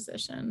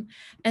composition.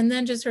 And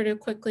then just sort of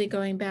quickly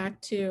going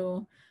back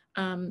to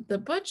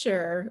the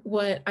butcher,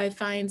 what I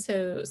find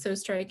so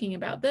striking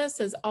about this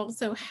is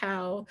also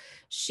how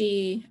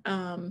she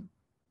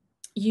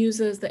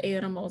uses the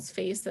animals'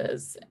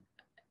 faces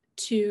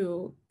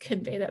to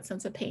convey that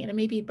sense of pain. And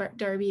maybe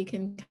Darby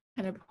can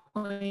kind of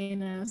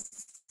point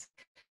us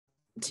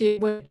to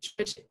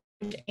which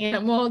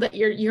animal that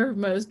you're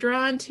most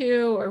drawn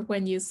to, or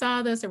when you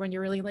saw this, or when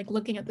you're really like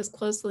looking at this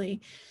closely,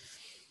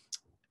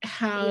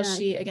 how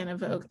she again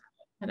evoked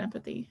an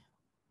empathy.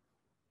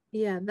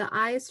 Yeah, the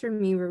eyes for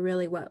me were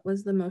really what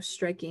was the most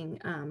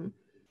striking.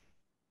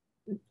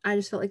 I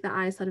just felt like the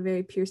eyes had a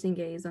very piercing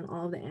gaze on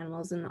all of the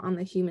animals and on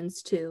the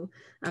humans too.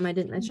 I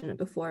didn't mention it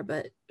before,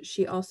 but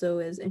she also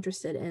is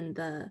interested in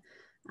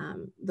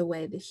the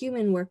way the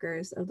human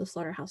workers of the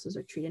slaughterhouses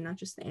are treated, not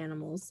just the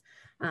animals.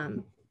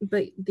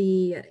 But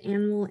the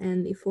animal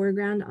in the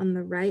foreground on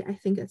the right, I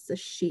think it's the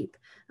sheep.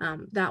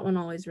 That one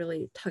always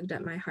really tugged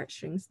at my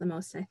heartstrings the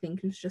most. I think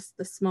it's just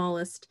the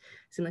smallest,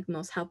 seemed like the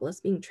most helpless,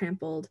 being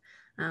trampled.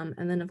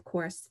 And then of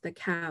course the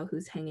cow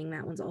who's hanging,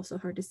 that one's also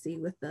hard to see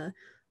with the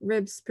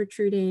ribs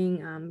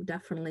protruding,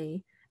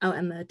 definitely. Oh,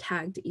 and the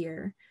tagged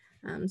ear.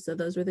 So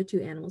those were the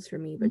two animals for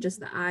me, but just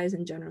the eyes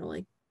in general,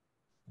 like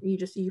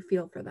you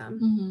feel for them.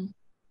 Mm-hmm.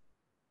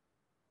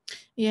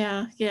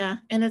 Yeah.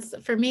 And it's,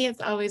 for me,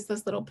 it's always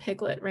this little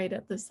piglet right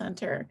at the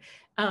center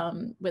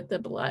with the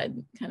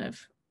blood kind of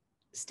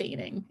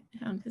staining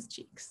on his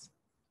cheeks.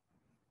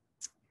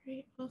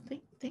 Great, well,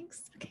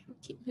 thanks. Okay, we'll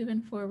keep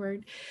moving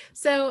forward.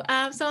 So,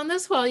 so on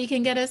this wall, you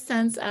can get a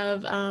sense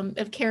of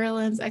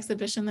Carolyn's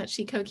exhibition that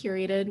she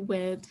co-curated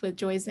with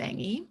Joy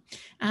Zangi,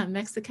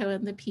 Mexico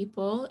and the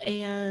People.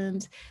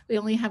 And we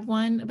only have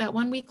about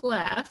 1 week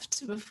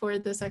left before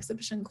this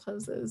exhibition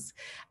closes.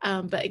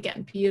 But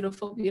again,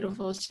 beautiful,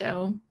 beautiful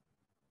show.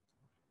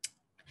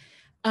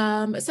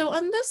 So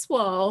on this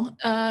wall,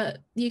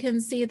 you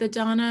can see the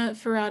Donna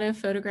Ferrato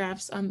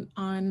photographs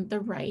on the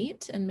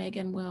right, and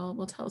Megan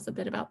will tell us a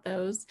bit about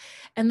those.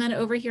 And then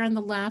over here on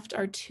the left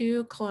are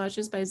 2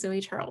 collages by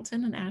Zoe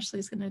Charlton, and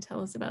Ashley's going to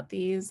tell us about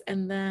these.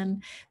 And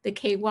then the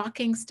K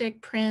walking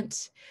stick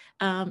print,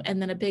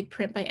 and then a big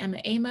print by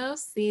Emma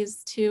Amos.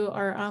 These 2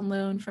 are on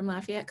loan from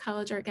Lafayette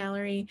College Art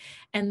Gallery.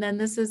 And then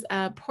this is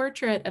a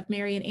portrait of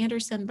Marian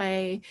Anderson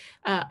by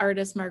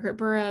artist Margaret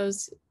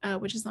Burroughs,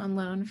 which is on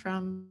loan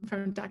from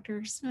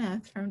Dr.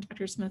 Smith, from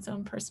Dr. Smith's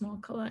own personal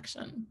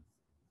collection.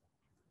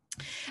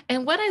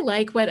 And what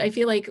I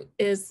feel like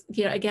is,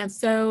 you know, again,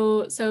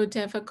 so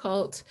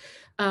difficult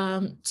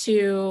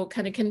to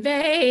kind of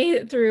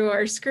convey through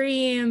our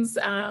screens,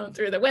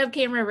 through the web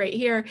camera right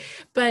here,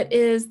 but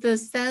is the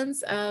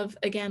sense of,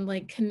 again,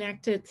 like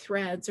connected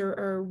threads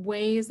or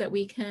ways that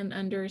we can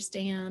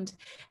understand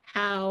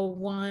how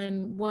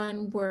one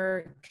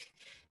work,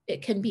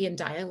 it can be in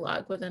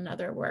dialogue with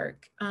another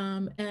work.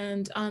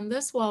 And on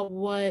this wall,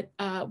 what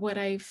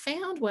I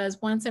found was,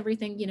 once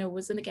everything, you know,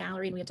 was in the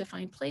gallery and we had to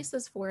find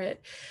places for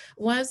it,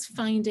 was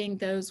finding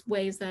those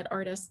ways that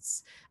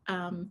artists,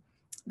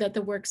 that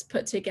the works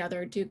put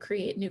together do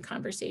create new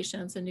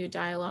conversations and new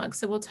dialogue.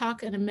 So we'll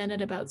talk in a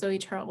minute about Zoe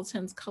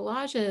Charlton's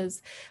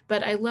collages,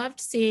 but I loved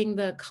seeing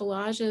the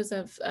collages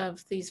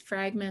of these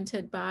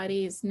fragmented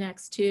bodies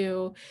next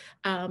to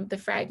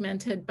the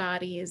fragmented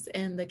bodies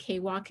in the K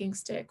walking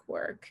stick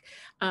work,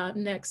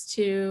 next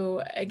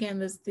to, again,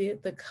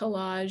 the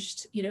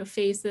collaged, you know,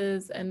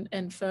 faces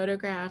and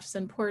photographs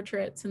and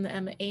portraits in the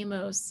Emma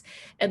Amos,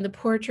 and the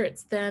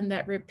portraits then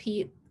that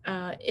repeat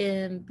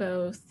in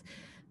both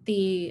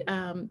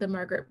the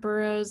Margaret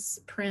Burroughs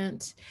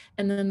print,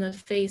 and then the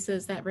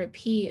faces that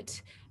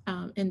repeat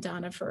in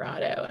Donna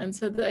Ferrato. And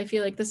so I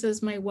feel like this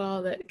is my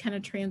wall that kind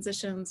of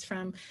transitions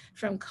from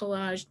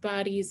collaged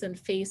bodies and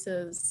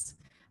faces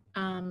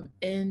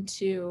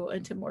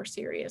into more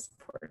serious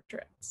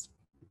portraits.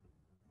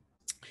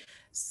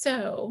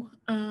 So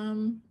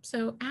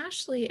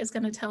Ashley is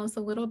going to tell us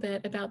a little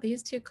bit about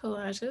these two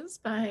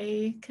collages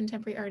by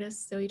contemporary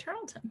artist Zoe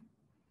Charlton.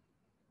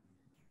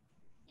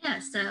 Yeah,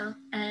 so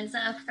as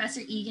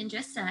Professor Egan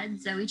just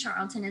said, Zoe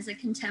Charlton is a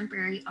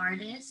contemporary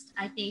artist.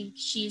 I think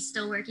she's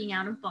still working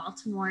out of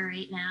Baltimore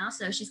right now,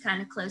 so she's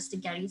kind of close to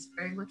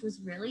Gettysburg, which was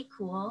really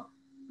cool.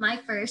 My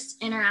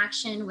first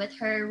interaction with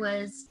her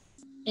was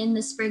in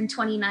the spring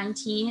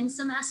 2019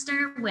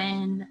 semester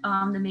when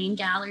the main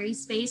gallery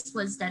space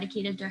was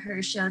dedicated to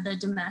her show, The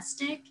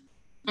Domestic.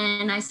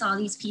 And I saw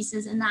these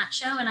pieces in that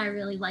show and I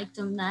really liked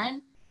them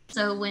then.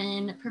 So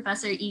when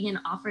Professor Egan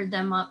offered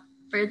them up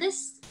for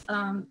this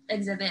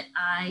exhibit,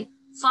 I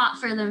fought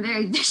for them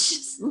very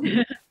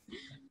viciously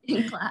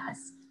in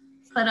class.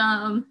 But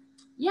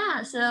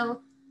yeah,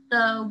 so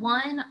the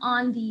one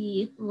on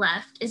the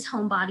left is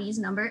Homebodies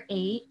number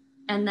 8,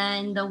 and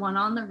then the one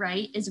on the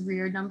right is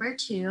Rear number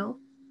 2.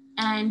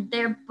 And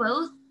they're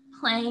both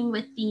playing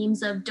with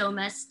themes of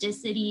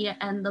domesticity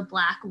and the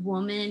Black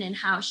woman and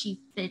how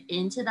she fit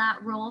into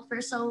that role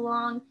for so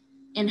long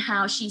and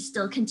how she's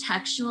still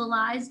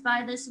contextualized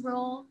by this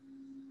role.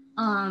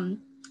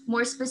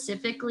 More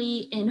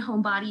specifically in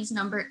Homebodies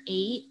number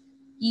 8,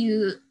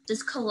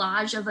 this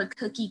collage of a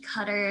cookie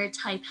cutter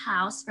type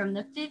house from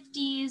the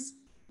 50s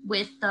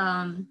with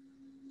the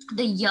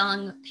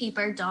young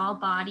paper doll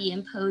body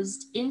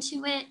imposed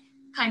into it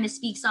kind of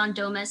speaks on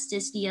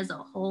domesticity as a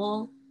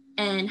whole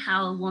and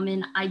how a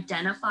woman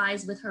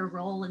identifies with her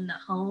role in the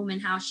home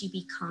and how she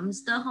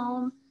becomes the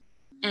home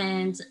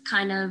and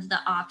kind of the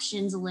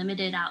options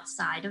limited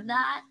outside of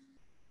that.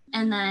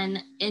 And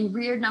then in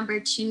Rear number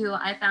 2,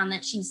 I found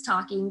that she's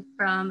talking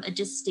from a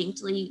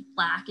distinctly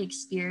Black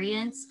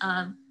experience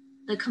of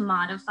the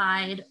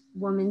commodified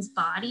woman's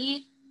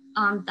body.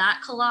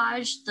 That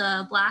collage,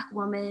 the Black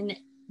woman's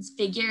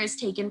figure is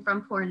taken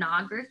from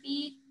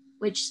pornography,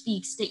 which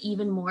speaks to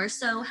even more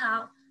so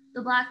how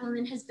the Black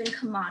woman has been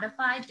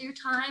commodified through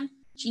time.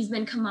 She's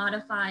been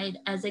commodified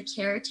as a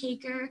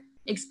caretaker,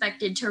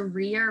 expected to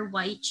rear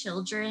white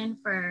children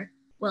for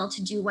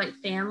well-to-do white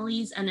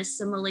families and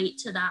assimilate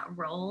to that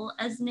role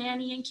as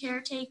nanny and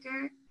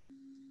caretaker.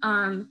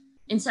 And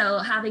so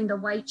having the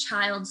white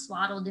child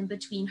swaddled in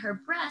between her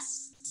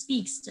breasts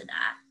speaks to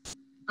that.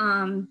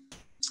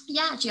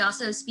 Yeah, she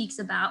also speaks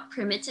about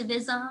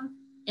primitivism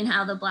and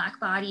how the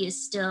Black body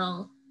is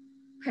still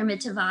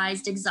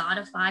primitivized,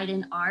 exotified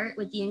in art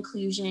with the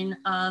inclusion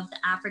of the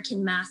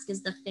African mask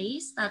as the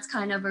face. That's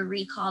kind of a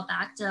recall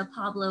back to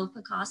Pablo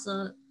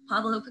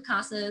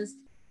Picasso's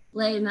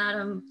Les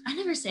Madame, I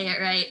never say it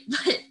right,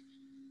 but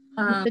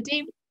The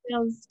David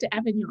Tales to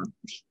Avignon.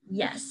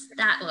 Yes,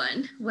 that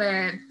one,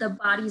 where the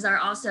bodies are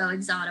also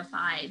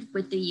exotified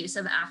with the use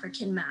of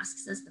African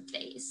masks as the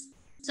face.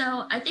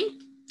 So I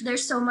think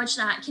there's so much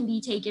that can be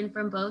taken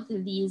from both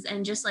of these.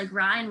 And just like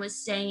Ryan was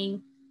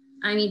saying,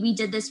 I mean, we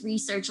did this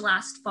research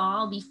last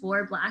fall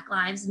before Black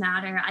Lives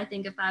Matter. I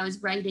think if I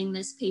was writing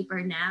this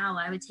paper now,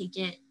 I would take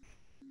it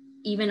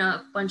even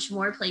a bunch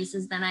more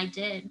places than I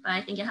did. But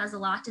I think it has a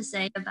lot to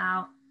say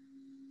about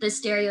the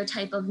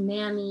stereotype of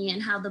mammy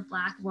and how the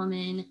Black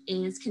woman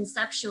is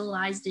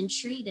conceptualized and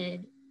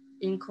treated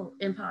in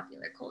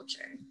popular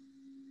culture.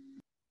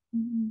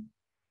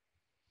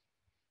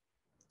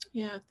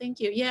 Yeah, thank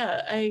you.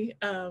 Yeah, I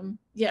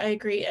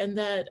agree, and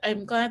that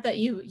I'm glad that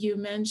you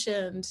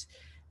mentioned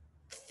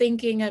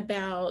thinking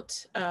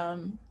about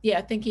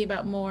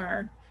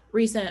more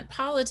recent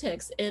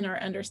politics in our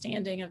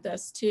understanding of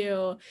this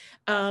too.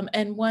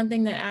 And one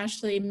thing that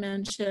Ashley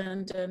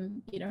mentioned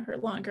in her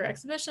longer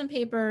exhibition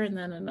paper and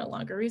then in a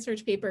longer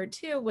research paper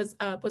too was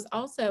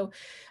also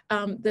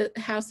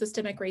how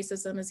systemic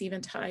racism is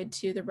even tied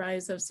to the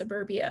rise of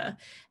suburbia.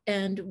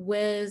 And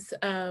with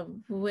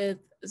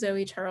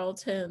Zoe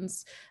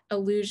Charlton's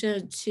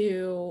allusion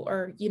to,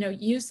 or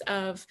use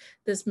of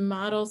this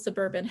model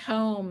suburban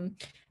home.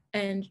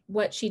 And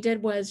what she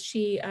did was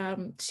she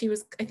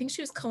was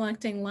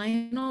collecting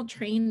Lionel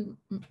train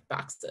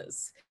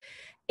boxes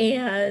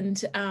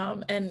and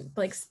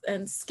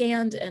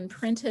scanned and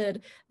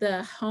printed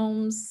the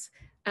homes,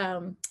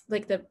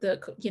 like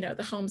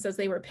the homes as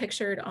they were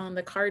pictured on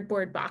the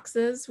cardboard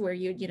boxes, where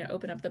you'd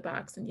open up the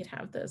box and you'd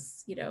have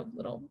this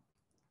little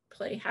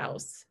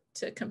playhouse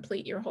to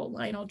complete your whole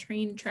Lionel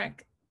train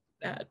track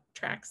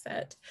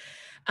set.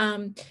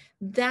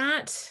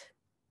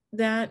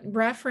 That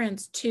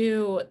reference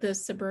to the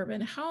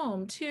suburban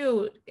home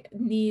too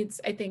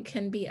I think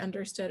can be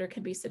understood or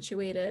can be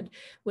situated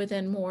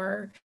within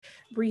more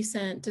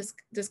recent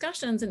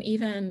discussions, and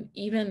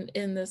even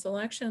in this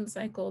election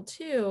cycle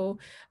too,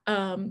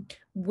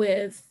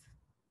 with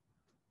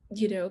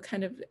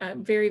kind of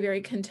very, very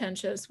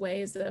contentious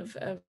ways of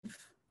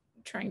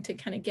trying to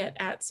kind of get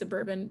at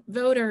suburban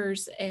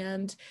voters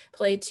and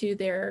play to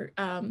their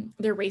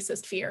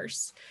racist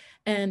fears.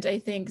 And I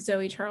think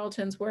Zoe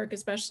Charlton's work,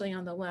 especially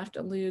on the left,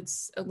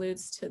 alludes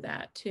to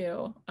that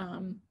too,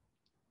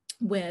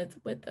 with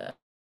the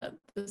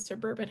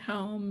suburban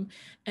home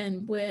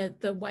and with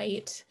the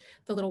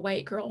little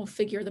white girl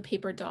figure, the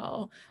paper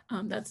doll.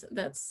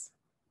 That's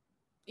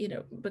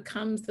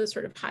becomes the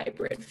sort of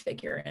hybrid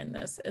figure in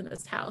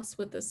this house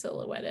with the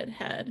silhouetted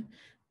head,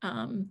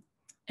 and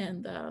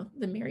the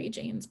Mary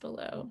Janes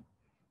below.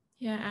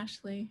 Yeah,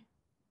 Ashley.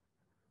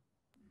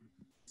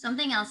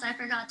 Something else I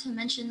forgot to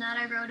mention that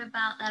I wrote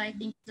about that I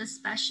think is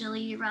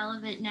especially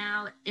relevant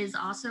now is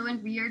also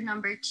in Reared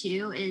number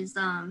 2 is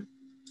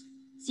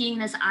seeing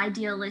this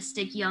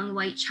idealistic young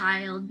white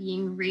child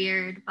being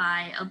reared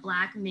by a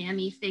Black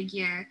mammy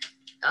figure.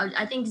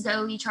 I think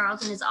Zoe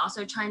Charlton is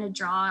also trying to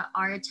draw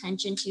our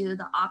attention to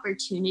the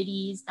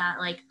opportunities that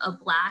like a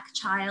Black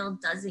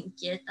child doesn't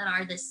get that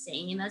are the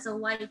same as a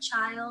white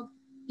child,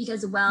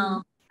 because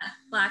a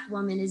Black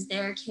woman is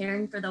there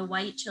caring for the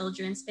white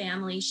children's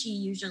family. She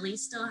usually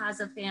still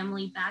has a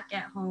family back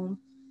at home,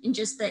 and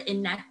just the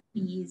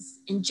inequities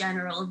in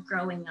general of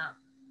growing up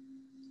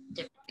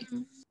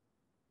differently.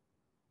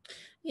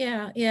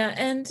 Yeah,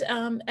 and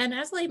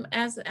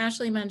as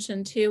Ashley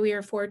mentioned too, we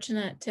are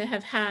fortunate to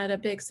have had a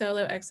big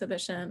solo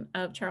exhibition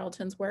of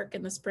Charlton's work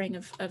in the spring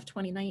of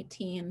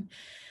 2019.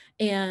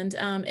 And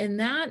in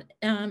that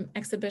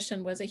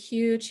exhibition was a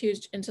huge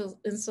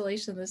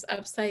installation of this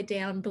upside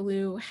down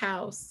blue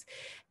house.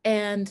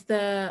 And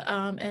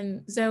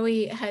and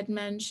Zoe had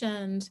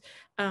mentioned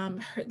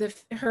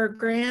her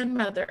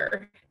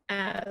grandmother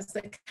as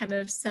a kind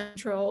of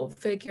central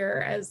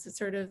figure, as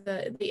sort of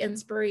the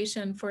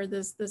inspiration for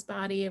this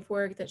body of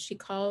work that she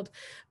called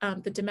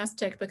the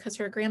domestic, because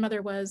her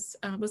grandmother was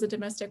a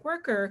domestic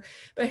worker,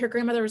 but her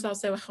grandmother was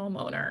also a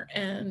homeowner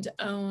and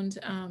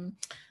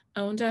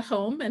owned a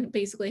home and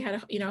basically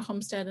had a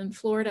homestead in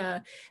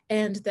Florida.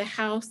 And the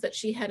house that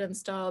she had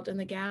installed in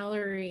the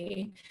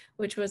gallery,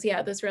 which was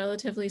this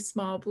relatively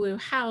small blue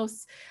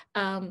house,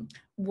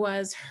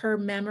 was her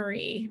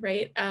memory,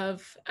 right,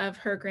 of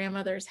her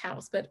grandmother's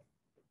house, but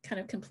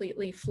kind of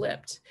completely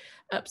flipped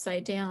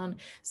upside down.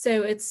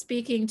 So it's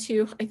speaking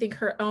to, I think,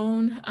 her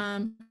own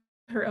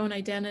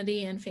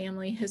identity and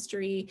family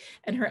history,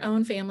 and her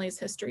own family's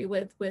history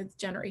with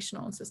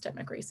generational and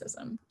systemic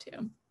racism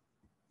too.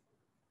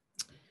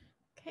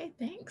 Okay,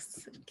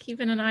 thanks.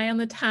 Keeping an eye on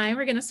the time.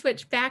 We're going to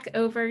switch back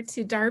over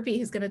to Darby,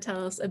 who's going to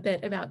tell us a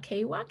bit about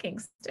Kay Walking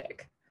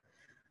Stick.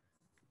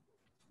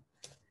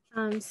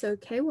 So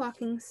Kay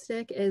Walking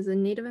Stick is a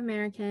Native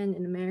American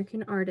and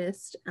American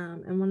artist,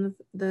 and one of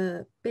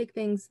the big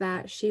things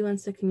that she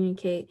wants to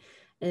communicate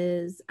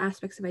is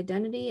aspects of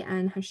identity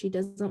and how she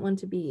doesn't want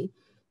to be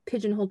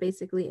pigeonholed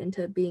basically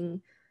into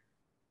being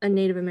a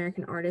Native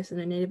American artist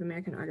and a Native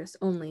American artist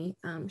only.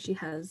 She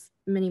has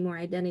many more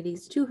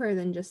identities to her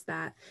than just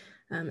that.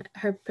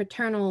 Her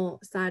paternal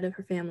side of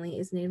her family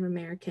is Native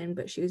American,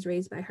 but she was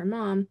raised by her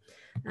mom,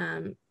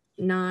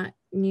 not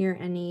near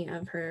any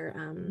of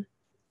her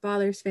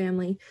father's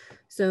family.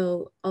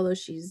 So although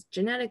she's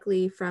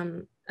genetically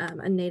from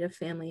a Native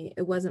family,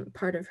 it wasn't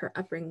part of her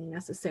upbringing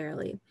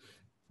necessarily.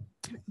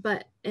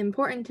 But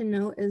important to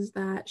note is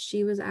that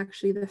she was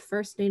actually the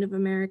first Native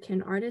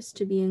American artist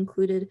to be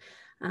included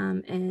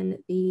in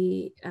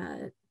the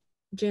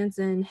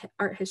Jansen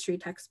art history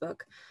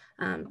textbook.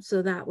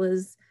 So that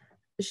was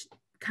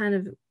kind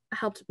of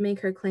helped make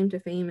her claim to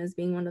fame as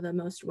being one of the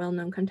most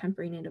well-known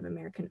contemporary Native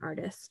American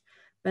artists.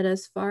 But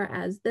as far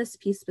as this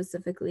piece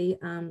specifically,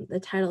 the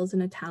title is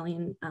in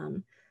Italian.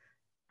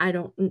 I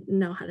don't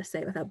know how to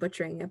say it without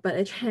butchering it, but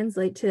it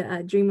translates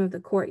to Dream of the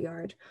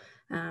Courtyard.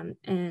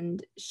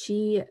 And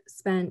she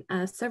spent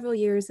several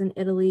years in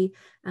Italy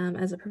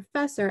as a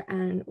professor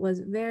and was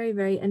very,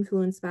 very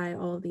influenced by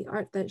all of the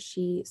art that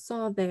she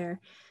saw there,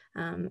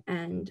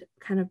 and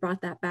kind of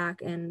brought that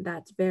back. And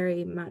that's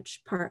very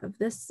much part of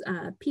this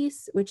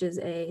piece, which is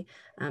a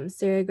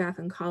serigraph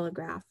and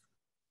collagraph.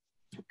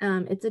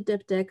 It's a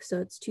diptych,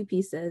 so it's 2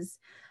 pieces,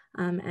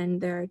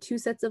 and there are 2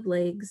 sets of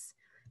legs.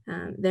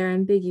 They're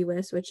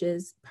ambiguous, which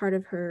is part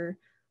of her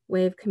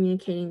way of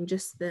communicating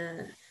just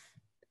the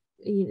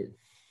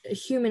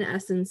human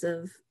essence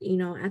of,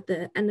 at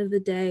the end of the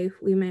day,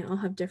 we may all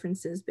have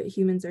differences, but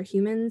humans are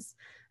humans.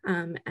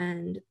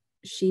 And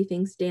she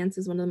thinks dance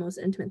is one of the most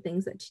intimate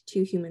things that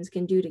 2 humans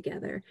can do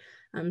together.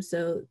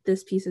 So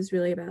this piece is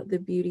really about the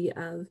beauty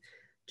of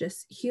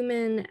just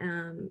human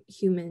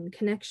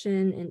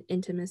connection and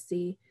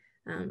intimacy.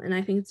 And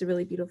I think it's a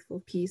really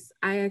beautiful piece.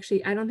 I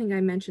don't think I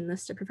mentioned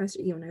this to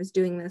Professor E when I was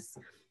doing this.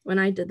 When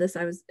I did this,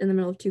 I was in the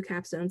middle of 2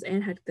 capstones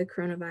and had the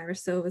coronavirus,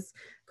 so it was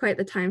quite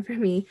the time for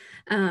me.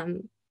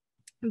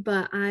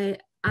 But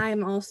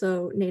I'm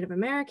also Native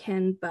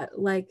American, but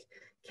like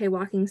Kay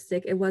Walking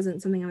Stick, it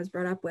wasn't something I was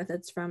brought up with.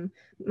 It's from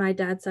my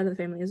dad's side of the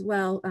family as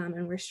well,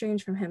 and we're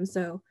estranged from him.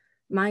 So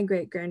my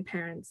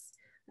great-grandparents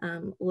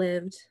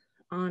lived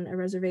on a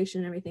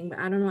reservation and everything, but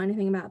I don't know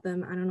anything about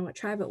them. I don't know what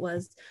tribe it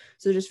was.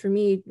 So just for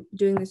me,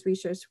 doing this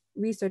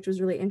research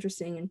was really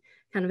interesting and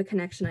kind of a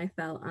connection I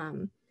felt.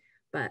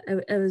 But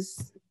it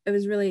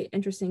was really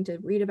interesting to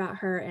read about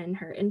her and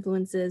her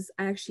influences.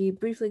 I actually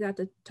briefly got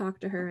to talk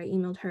to her. I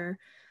emailed her.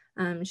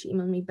 She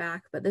emailed me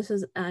back, but this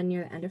was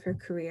near the end of her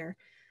career,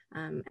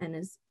 and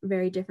is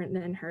very different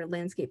than her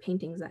landscape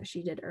paintings that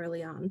she did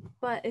early on.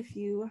 But if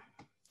you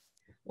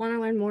want to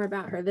learn more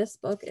about her, this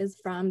book is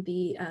from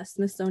the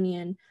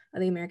Smithsonian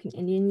of the American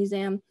Indian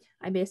Museum.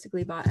 I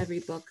basically bought every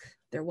book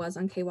there was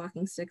on Kay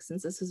Walking Stick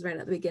since this was right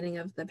at the beginning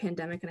of the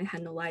pandemic and I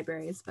had no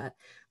libraries, but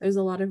there's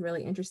a lot of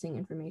really interesting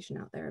information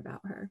out there about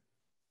her.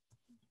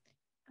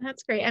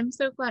 That's great. I'm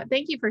so glad.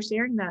 Thank you for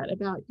sharing that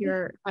about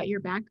your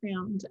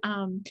background.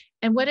 And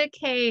what did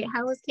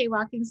how was Kay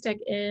Walking Stick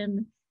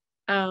in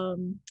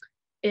your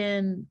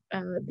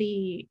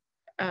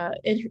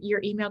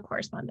email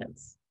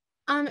correspondence?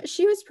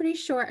 She was pretty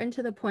short and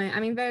to the point.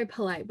 I mean, very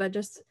polite, but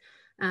just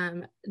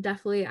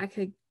definitely I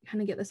could kind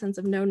of get the sense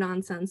of no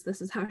nonsense. This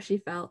is how she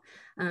felt.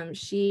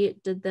 She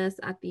did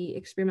this at the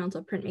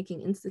Experimental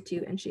Printmaking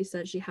Institute, and she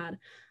said she had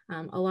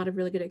a lot of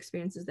really good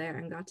experiences there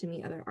and got to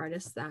meet other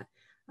artists that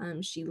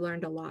she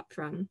learned a lot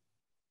from.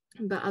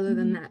 But other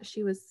than that,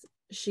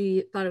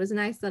 she thought it was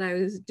nice that I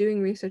was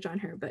doing research on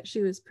her, but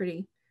she was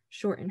pretty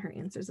short in her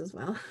answers as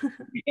well.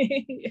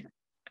 Yeah.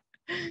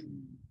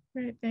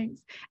 Right,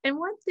 thanks. And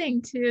one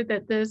thing too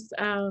that this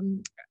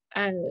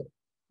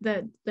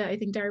that I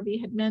think Darby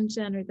had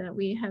mentioned or that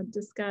we had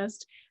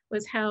discussed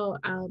was how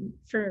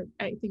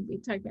I think we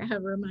talked about how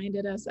it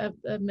reminded us of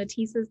the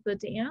Matisse's The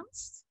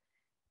Dance,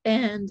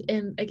 and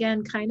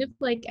again kind of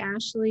like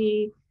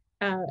Ashley's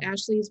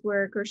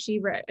work, or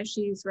she's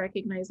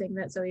recognizing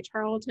that Zoe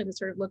Charlton is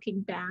sort of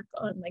looking back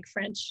on like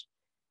French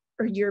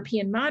or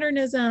European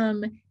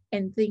modernism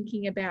and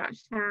thinking about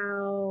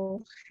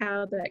how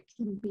that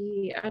can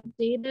be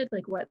updated,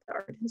 like what the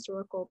art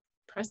historical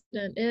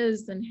precedent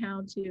is and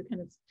how to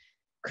kind of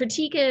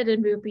critique it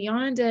and move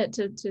beyond it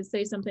to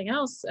say something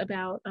else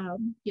about,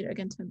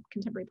 again,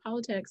 contemporary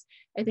politics.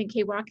 I think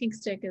Kay Walking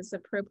Stick is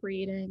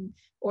appropriating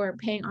or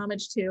paying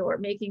homage to, or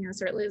making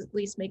us, or at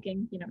least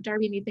making,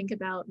 Darby and me think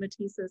about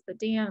Matisse's The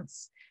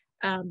Dance,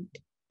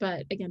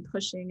 but again,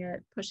 pushing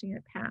it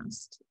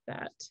past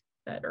that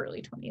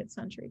early 20th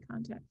century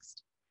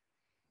context.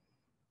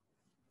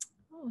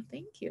 Oh,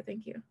 thank you.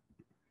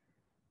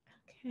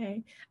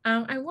 Okay,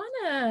 I want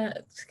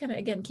to kind of,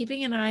 again,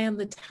 keeping an eye on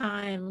the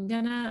time, I'm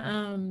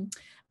gonna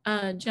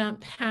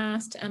jump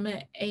past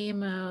Emma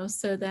Amo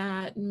so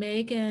that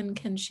Megan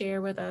can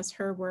share with us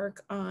her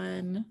work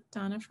on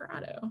Donna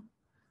Ferrato.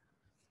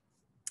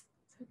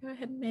 So go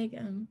ahead,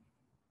 Megan.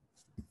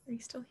 Are you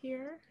still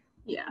here?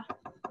 Yeah.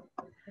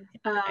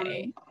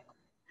 Okay.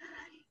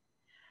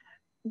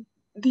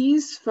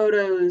 These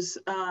photos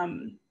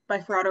by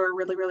Ferrato are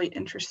really, really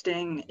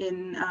interesting.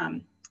 In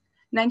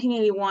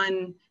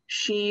 1981,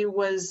 she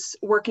was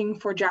working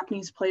for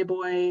Japanese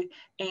Playboy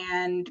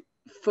and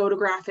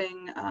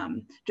photographing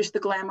just the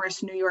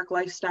glamorous New York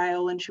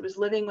lifestyle. And she was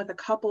living with a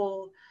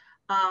couple,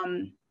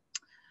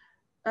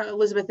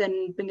 Elizabeth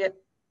and Bengt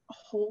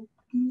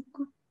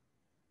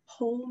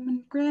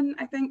Holmgren,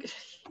 I think.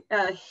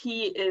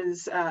 He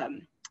is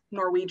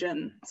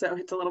Norwegian, so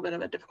it's a little bit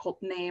of a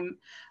difficult name.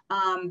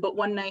 But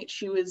one night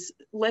she was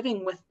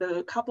living with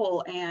the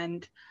couple,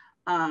 and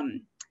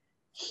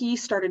he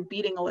started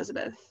beating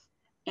Elizabeth,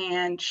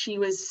 and she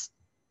was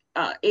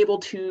able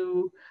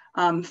to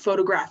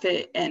photograph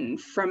it.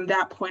 And from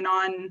that point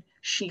on,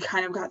 she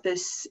kind of got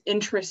this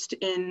interest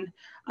in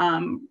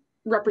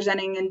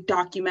representing and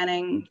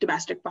documenting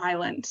domestic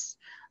violence.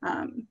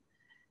 And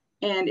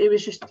it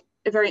was just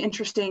a very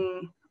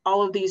interesting.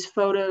 All of these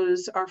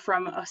photos are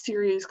from a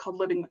series called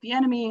Living with the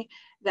Enemy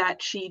that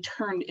she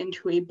turned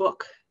into a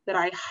book that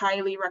I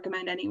highly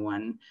recommend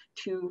anyone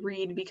to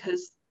read,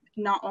 because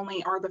not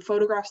only are the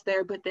photographs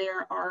there, but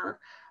there are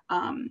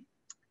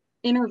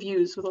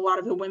interviews with a lot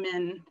of the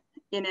women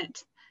in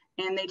it,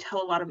 and they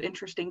tell a lot of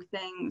interesting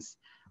things.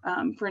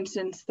 For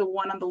instance, the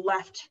one on the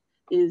left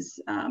is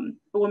a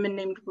woman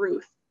named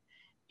Ruth,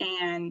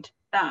 and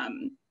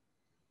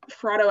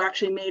Ferrato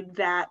actually made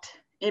that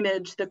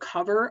image the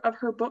cover of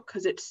her book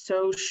because it's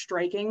so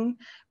striking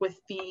with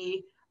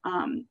the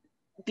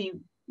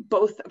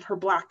both of her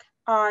black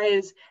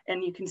eyes,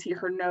 and you can see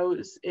her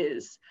nose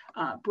is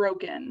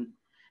broken.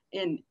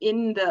 And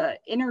in the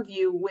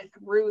interview with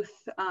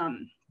Ruth,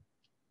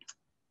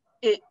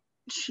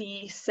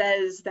 she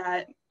says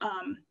that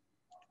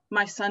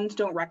my sons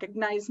don't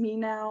recognize me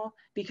now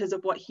because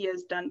of what he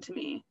has done to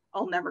me.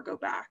 I'll never go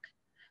back,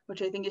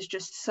 which I think is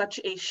just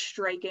such a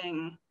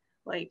striking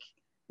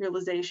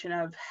realization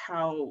of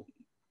how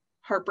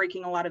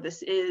heartbreaking a lot of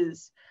this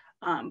is.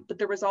 But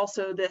there was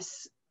also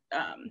this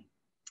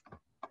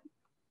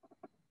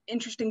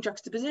interesting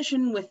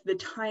juxtaposition with the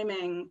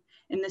timing,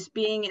 and this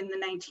being in the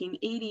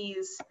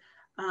 1980s.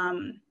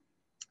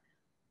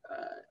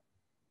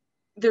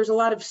 There's a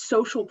lot of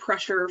social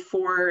pressure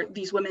for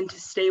these women to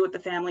stay with the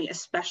family,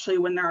 especially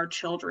when there are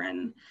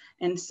children.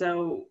 And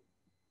so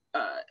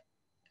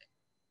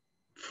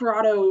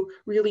Ferrato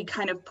really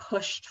kind of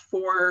pushed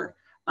for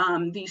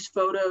these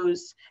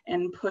photos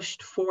and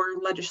pushed for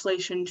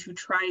legislation to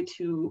try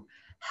to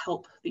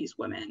help these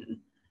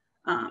women.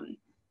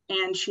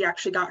 And she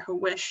actually got her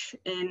wish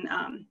in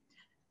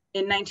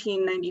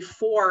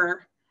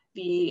 1994,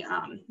 the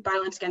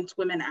Violence Against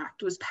Women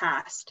Act was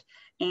passed.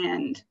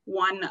 And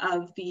one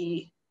of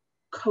the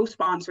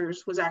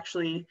co-sponsors was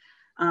actually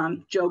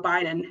Joe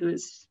Biden, who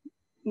is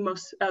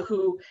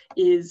who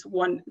is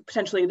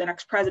potentially the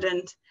next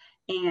president.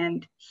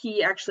 And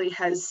he actually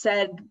has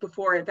said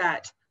before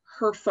that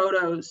her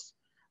photos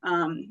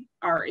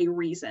are a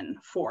reason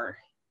for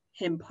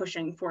him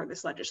pushing for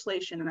this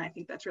legislation. And I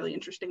think that's really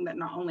interesting that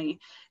not only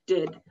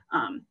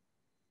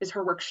is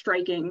her work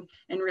striking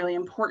and really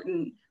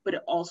important, but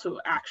it also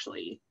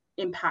actually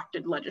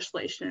impacted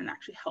legislation and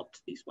actually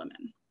helped these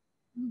women.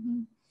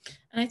 Mm-hmm.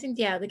 And I think,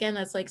 yeah, again,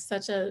 that's like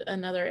such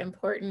another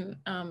important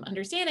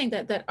understanding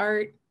that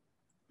art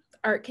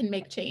can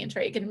make change,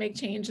 right? It can make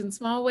change in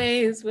small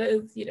ways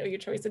with, you know, your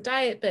choice of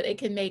diet, but it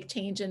can make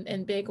change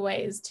in big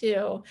ways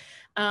too.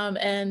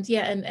 And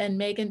yeah, and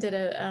Megan did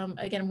a,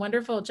 again,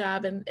 wonderful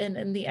job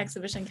in the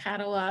exhibition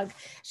catalog.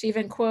 She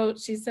even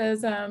quotes, she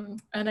says, and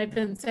I've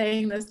been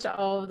saying this to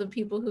all of the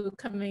people who are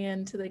coming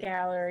into the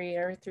gallery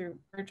or through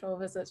virtual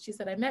visits. She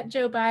said, I met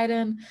Joe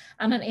Biden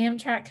on an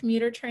Amtrak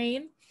commuter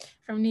train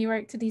from New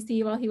York to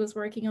DC while he was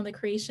working on the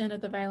creation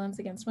of the Violence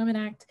Against Women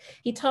Act.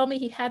 He told me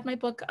he had my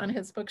book on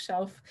his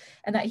bookshelf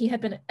and that he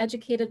had been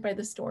educated by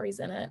the stories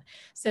in it.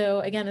 So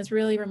again, it's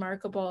really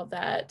remarkable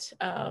that,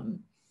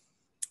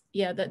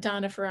 yeah, that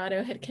Donna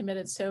Ferrato had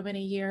committed so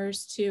many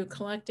years to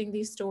collecting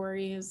these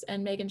stories.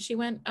 And Megan, she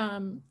went,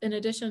 in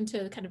addition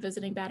to kind of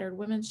visiting battered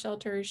women's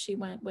shelters, she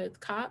went with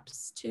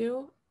cops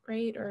too,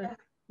 right? Or yeah.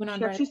 Went on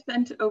she actually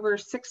spent over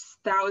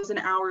 6,000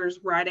 hours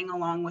riding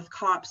along with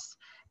cops.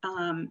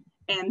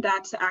 And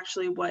that's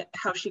actually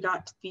how she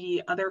got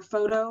the other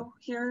photo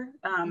here,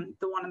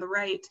 the one on the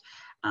right.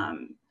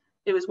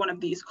 It was one of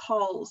these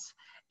calls,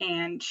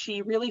 and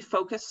she really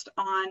focused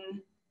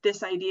on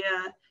this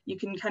idea. You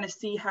can kind of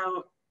see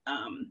how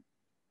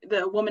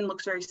the woman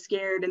looks very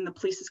scared, and the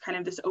police is kind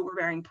of this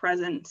overbearing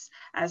presence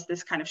as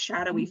this kind of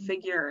shadowy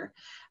figure.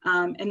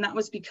 And that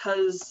was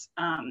because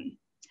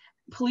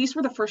police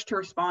were the first to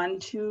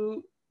respond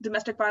to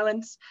domestic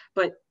violence,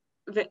 but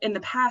in the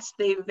past,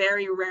 they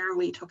very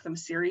rarely took them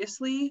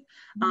seriously.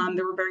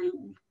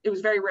 It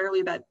was very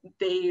rarely that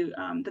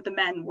that the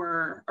men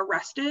were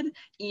arrested,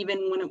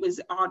 even when it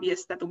was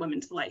obvious that the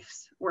women's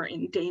lives were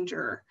in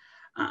danger.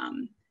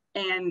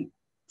 And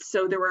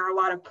so there were a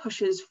lot of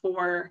pushes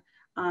for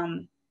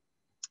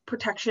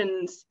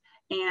protections,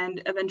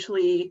 and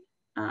eventually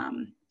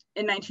in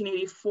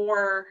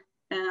 1984,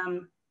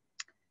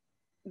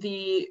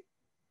 the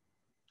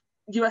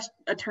U.S.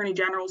 Attorney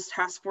General's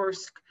Task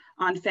Force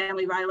on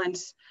Family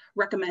Violence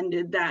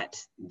recommended that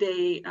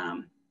there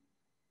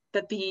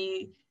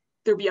be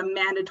a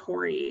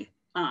mandatory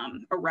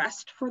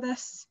arrest for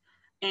this.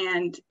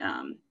 And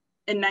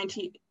in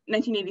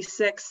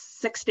 1986,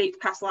 6 states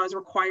passed laws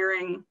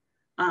requiring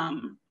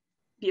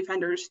the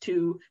offenders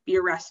to be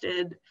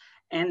arrested.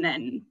 And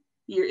then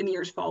in the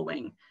years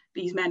following,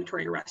 these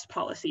mandatory arrest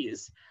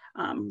policies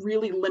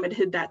really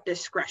limited that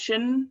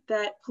discretion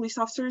that police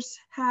officers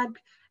had,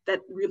 that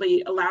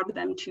really allowed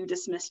them to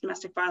dismiss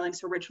domestic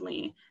violence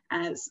originally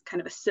as kind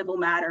of a civil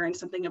matter and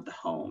something of the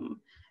home.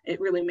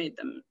 It really made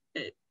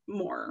it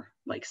more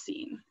like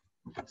seen.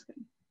 That's good.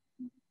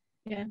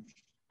 Yeah,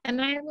 and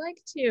I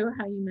like too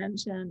how you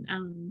mentioned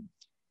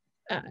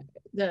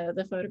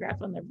the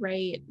photograph on the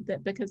right,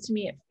 that because to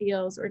me it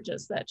feels, or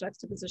just that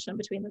juxtaposition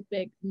between the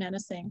big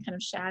menacing kind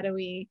of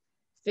shadowy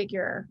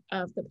figure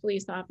of the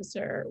police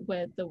officer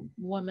with the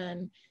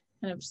woman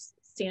kind of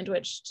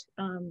sandwiched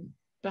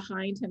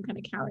behind him, kind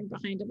of cowering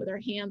behind him with her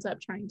hands up,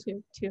 trying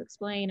to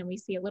explain. And we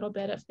see a little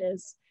bit of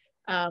his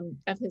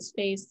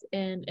face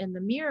in the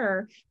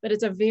mirror, but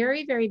it's a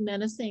very, very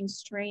menacing,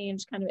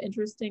 strange, kind of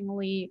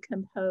interestingly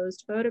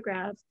composed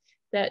photograph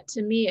that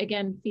to me,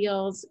 again,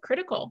 feels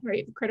critical,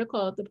 right?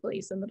 Critical of the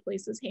police and the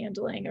police's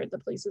handling or the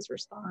police's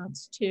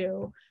response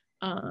to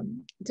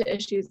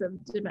issues of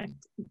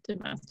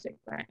domestic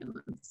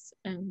violence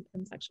and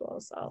sexual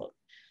assault.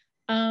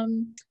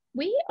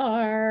 We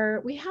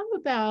have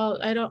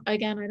about, I don't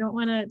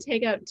want to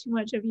take up too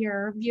much of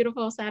your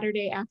beautiful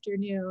Saturday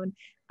afternoon.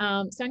 So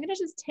I'm going to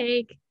just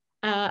take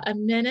a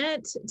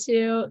minute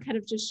to kind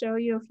of just show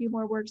you a few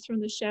more works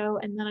from the show,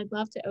 and then I'd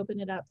love to open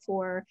it up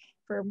for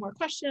more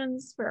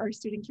questions for our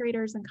student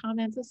curators and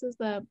comments. This is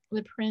the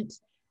print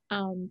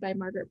by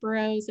Margaret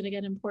Burroughs, and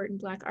again,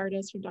 important Black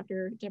artist from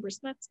Dr. Deborah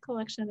Smith's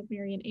collection of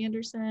Marian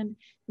Anderson.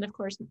 And of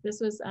course, this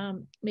was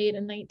made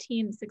in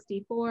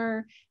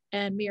 1964,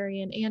 and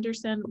Marian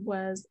Anderson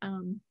was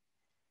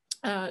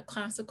a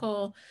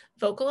classical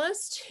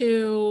vocalist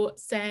who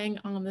sang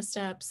on the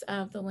steps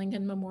of the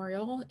Lincoln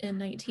Memorial in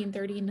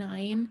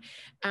 1939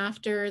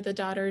 after the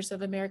Daughters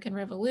of American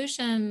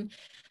Revolution,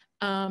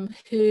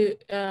 who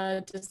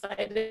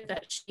decided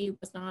that she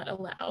was not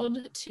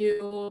allowed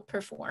to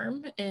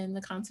perform in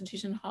the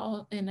Constitution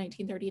Hall in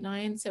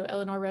 1939. So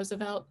Eleanor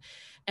Roosevelt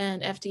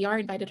and FDR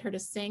invited her to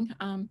sing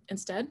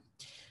instead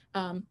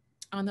on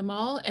the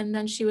Mall. And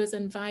then she was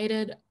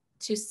invited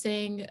to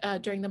sing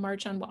during the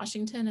March on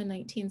Washington in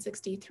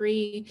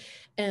 1963.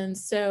 And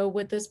so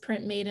with this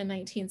print made in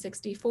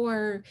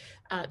 1964,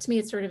 to me,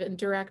 it's sort of in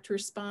direct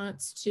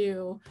response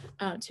to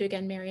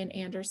again, Marian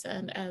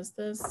Anderson as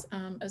this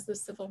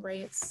civil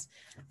rights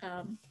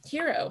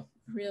hero,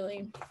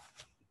 really.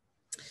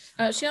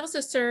 She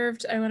also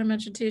served, I want to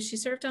mention too, she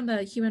served on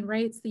the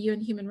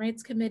UN Human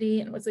Rights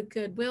Committee, and was a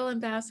goodwill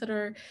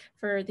ambassador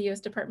for the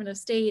US Department of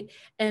State.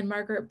 And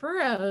Margaret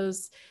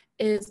Burroughs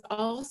is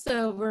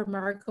also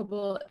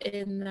remarkable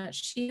in that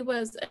she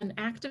was an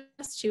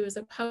activist, she was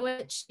a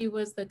poet, she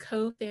was the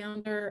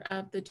co-founder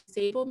of the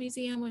Disabled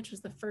Museum, which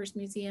was the first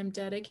museum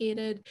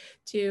dedicated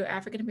to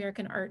African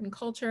American art and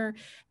culture.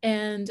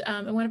 And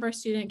one of our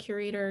student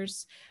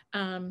curators,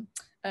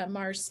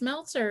 Mars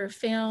Smeltzer,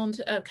 found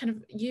kind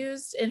of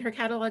used in her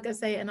catalog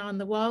essay and on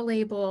the wall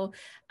label,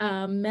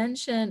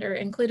 mentioned or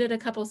included a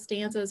couple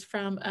stanzas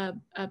from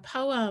a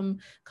poem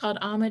called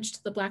Homage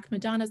to the Black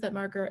Madonnas that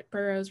Margaret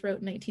Burroughs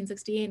wrote in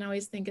 1968. And I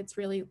always think it's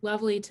really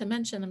lovely to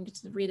mention. I'm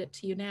just going to read it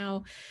to you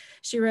now.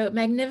 She wrote,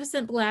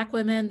 "Magnificent Black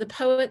women, the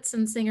poets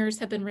and singers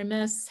have been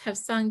remiss, have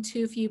sung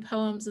too few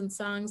poems and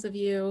songs of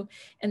you,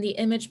 and the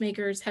image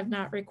makers have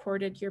not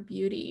recorded your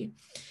beauty."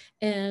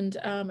 And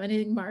I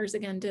think Mars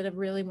again did a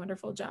really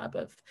wonderful job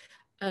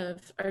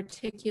of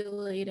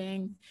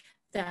articulating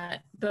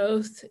that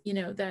both,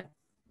 that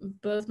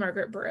both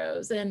Margaret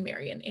Burroughs and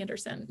Marian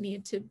Anderson we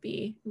need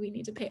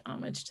to pay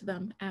homage to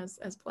them as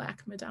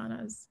Black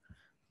Madonnas.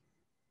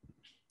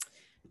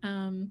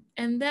 And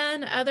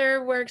then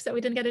other works that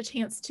we didn't get a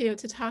chance to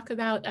talk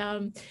about,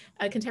 a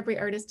contemporary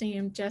artist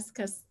named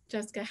Jessica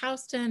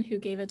Houston, who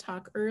gave a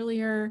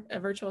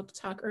virtual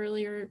talk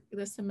earlier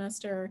this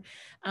semester,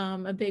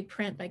 a big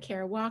print by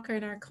Kara Walker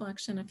in our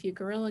collection, a few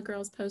Guerrilla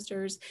Girls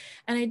posters.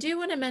 And I do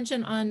want to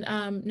mention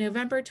on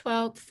November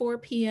 12th, 4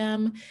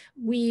 p.m.,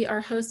 we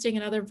are hosting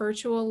another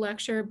virtual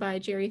lecture by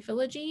Jerry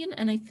Philogene.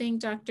 And I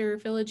think Dr.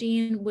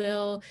 Philogene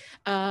will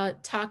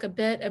talk a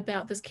bit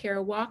about this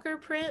Kara Walker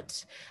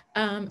print,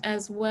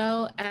 as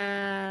well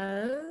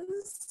as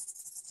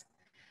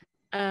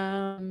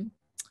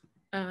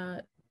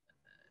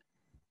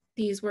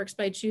these works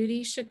by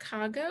Judy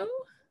Chicago.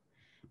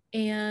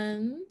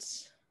 And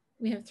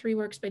we have 3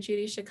 works by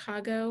Judy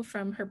Chicago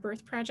from her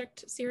Birth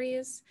Project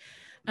series,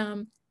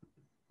 as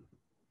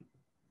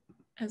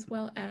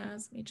well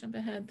as, let me jump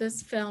ahead,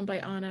 this film by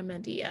Ana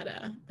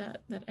Mendieta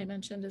that I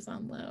mentioned is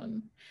on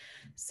loan.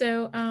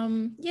 So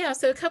yeah,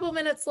 so a couple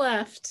minutes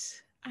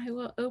left. I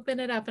will open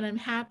it up, and I'm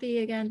happy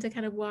again to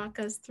kind of walk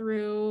us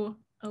through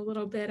a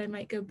little bit. I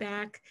might go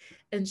back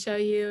and show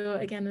you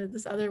again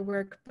this other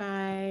work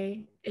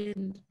on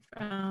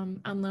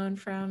loan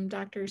from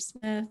Dr.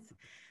 Smith.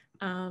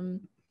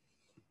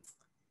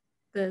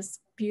 This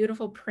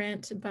beautiful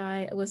print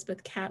by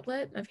Elizabeth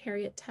Catlett of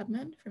Harriet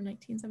Tubman from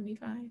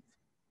 1975.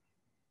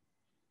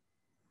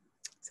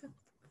 So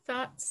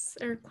thoughts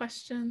or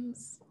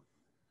questions?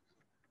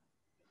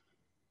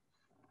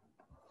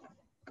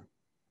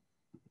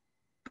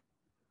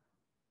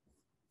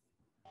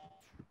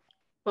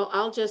 Well,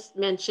 I'll just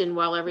mention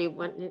while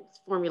everyone is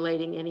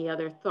formulating any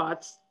other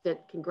thoughts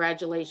that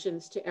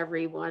congratulations to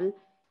everyone,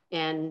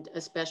 and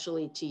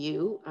especially to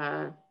you,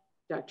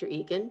 Dr.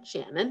 Egan,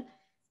 Shannon.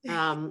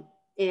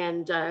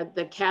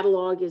 The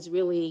catalog is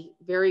really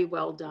very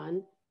well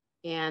done.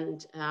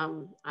 And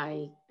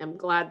I am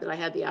glad that I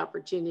had the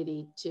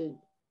opportunity to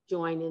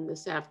join in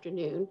this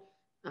afternoon.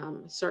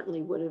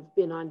 Certainly would have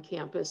been on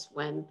campus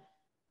when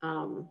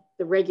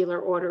the regular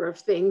order of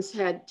things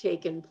had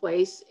taken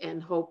place,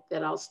 and hope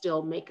that I'll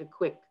still make a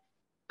quick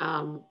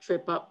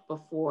trip up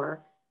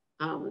before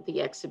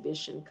the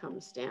exhibition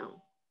comes down.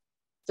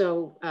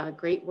 So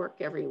great work,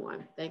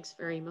 everyone. Thanks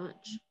very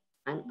much.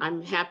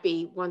 I'm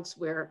happy once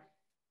we're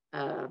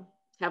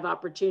have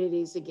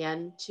opportunities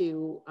again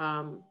to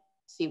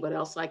see what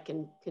else I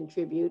can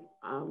contribute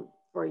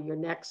for your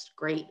next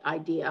great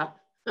idea,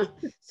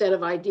 set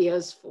of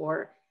ideas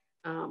for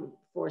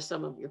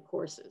some of your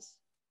courses.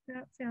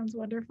 That sounds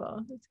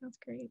wonderful. That sounds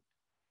great.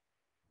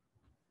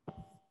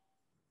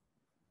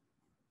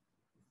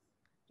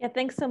 Yeah,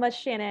 thanks so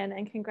much, Shannon,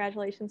 and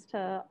congratulations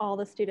to all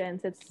the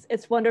students.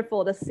 It's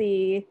wonderful to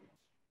see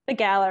the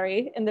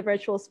gallery in the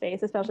virtual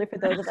space, especially for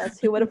those of us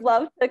who would have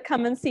loved to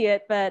come and see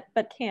it, but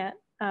can't.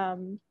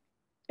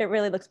 It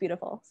really looks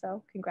beautiful,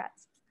 so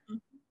congrats.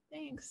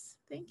 Thanks.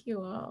 Thank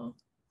you all.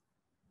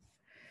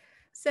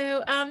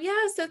 So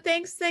yeah, so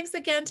thanks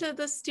again to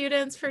the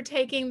students for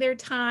taking their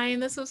time.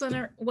 This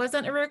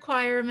wasn't a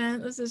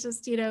requirement. This is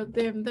just,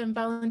 them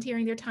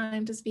volunteering their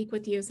time to speak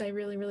with you. So I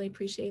really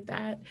appreciate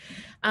that.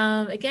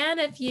 Again,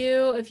 if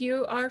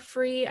you are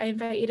free, I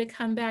invite you to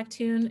come back,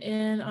 tune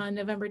in on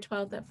November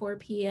 12th at 4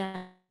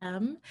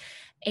 p.m.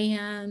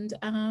 And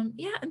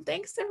yeah, and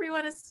thanks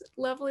everyone. It's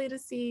lovely to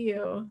see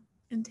you,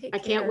 and take care.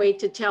 I can't wait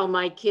to tell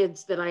my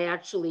kids that I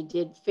actually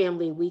did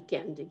family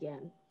weekend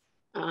again.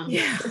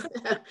 Yeah.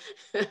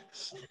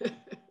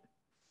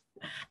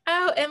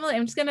 Oh, Emily,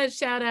 I'm just gonna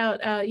shout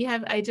out.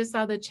 I just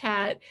saw the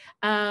chat.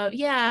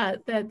 Yeah,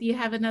 that you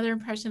have another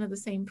impression of the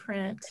same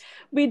print.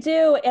 We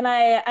do, and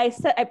I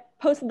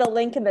posted the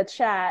link in the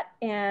chat,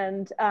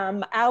 and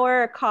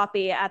our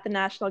copy at the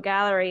National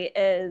Gallery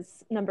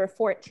is number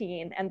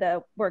 14, and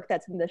the work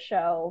that's in the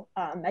show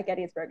at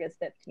Gettysburg is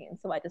 15.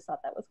 So I just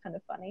thought that was kind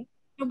of funny.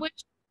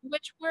 Which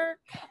work?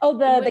 Oh,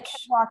 the Which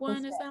catwalk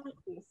one is that?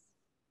 Piece.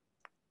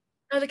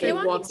 Oh, the K a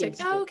walking stick.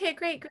 stick. Oh, okay,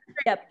 great, great,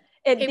 great. Yep.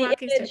 K The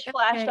walking image stick.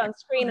 flashed Okay. on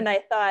screen, and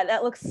I thought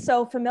that looks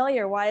so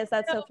familiar. Why is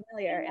that so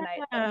familiar?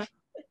 And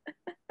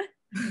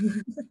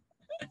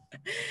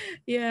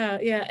Yeah.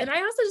 Yeah. And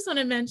I also just want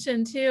to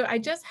mention too, I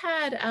just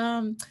had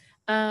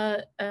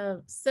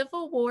a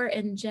Civil War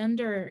and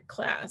Gender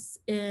class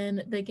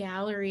in the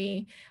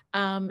gallery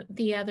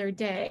the other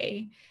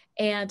day,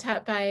 and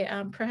taught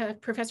by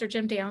Professor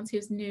Jim Downs,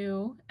 who's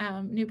new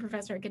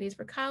professor at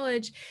Gettysburg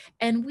College.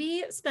 And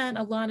we spent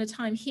a lot of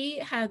time. He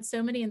had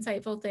so many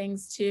insightful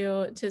things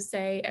to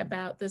say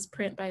about this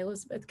print by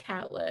Elizabeth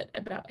Catlett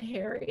about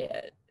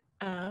Harriet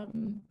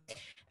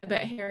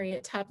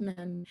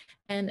Tubman,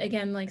 and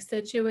again, like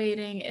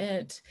situating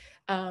it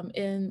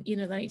in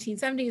the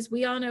 1970s.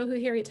 We all know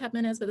who Harriet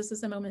Tubman is, but this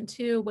is a moment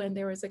too when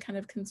there was a kind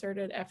of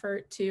concerted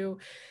effort to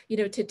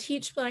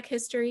teach Black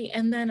history.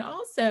 And then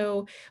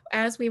also,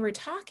 as we were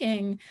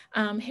talking,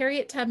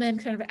 Harriet Tubman,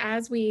 kind of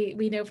as we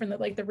know from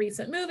the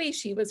recent movie,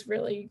 she was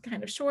really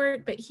kind of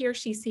short, but here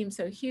she seems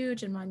so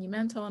huge and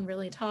monumental and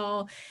really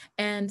tall.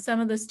 And some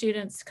of the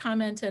students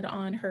commented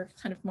on her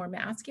kind of more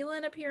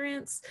masculine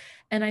appearance,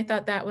 and I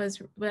thought that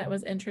was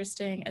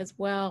interesting, as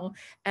well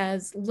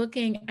as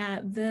looking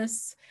at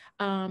this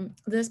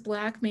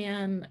Black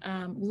man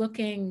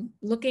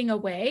looking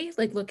away,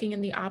 like looking in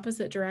the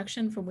opposite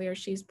direction from where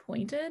she's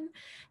pointed.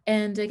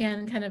 And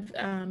again, kind of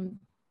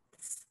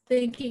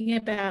thinking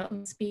about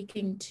and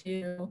speaking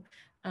to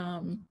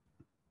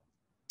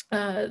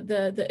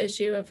the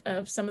issue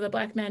of some of the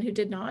Black men who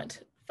did not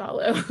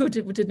follow, who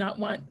did not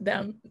want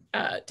them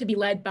to be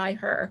led by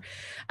her.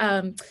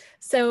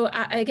 So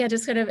again,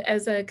 just kind of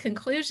as a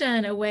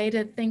conclusion, a way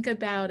to think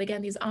about,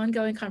 again, these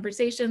ongoing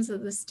conversations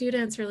that the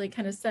students really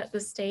kind of set the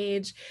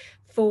stage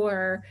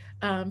for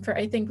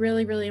I think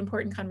really, really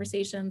important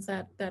conversations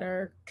that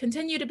are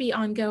continue to be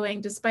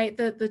ongoing despite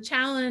the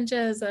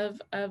challenges of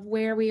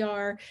where we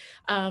are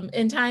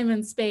in time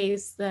and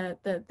space, that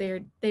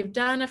they've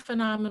done a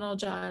phenomenal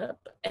job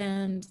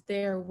and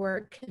their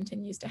work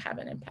continues to have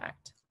an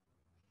impact.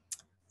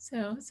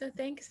 So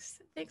thanks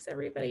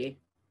everybody.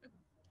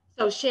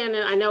 So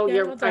Shannon, I know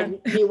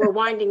you were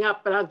winding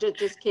up, but I'll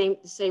just came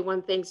to say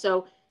one thing.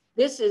 So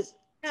this is,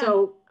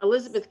 so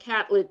Elizabeth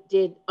Catlett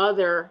did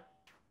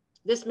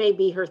this may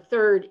be her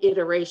third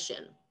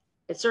iteration.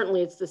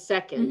 Certainly it's the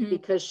second,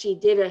 because she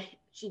did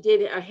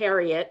a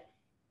Harriet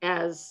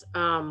as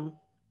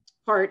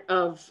part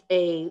of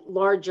a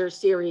larger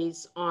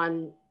series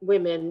on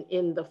women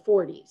in the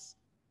 40s.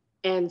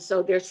 And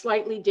so they're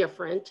slightly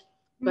different.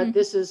 But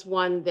this is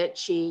one that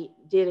she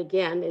did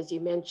again, as you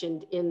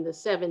mentioned, in the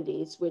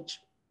 70s, which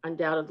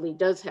undoubtedly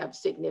does have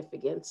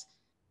significance.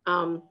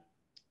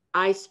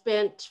 I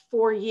spent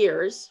 4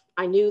 years.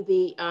 I knew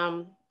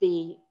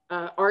the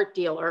art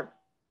dealer.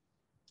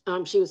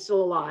 She was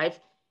still alive.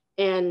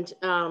 And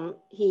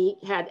he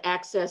had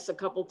access a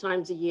couple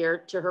times a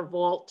year to her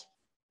vault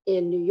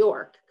in New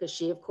York, because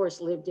she, of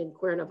course, lived in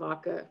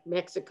Cuernavaca,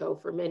 Mexico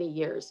for many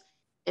years.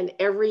 And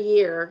every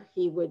year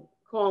he would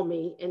call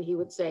me and he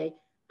would say,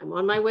 I'm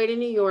on my way to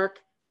New York.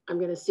 I'm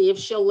going to see if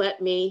she'll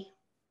let me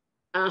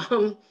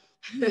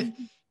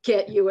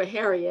get you a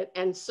Harriet.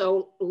 And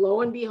so lo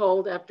and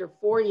behold, after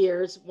 4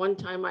 years, one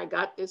time I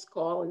got this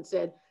call and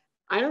said,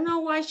 I don't know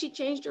why she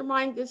changed her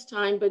mind this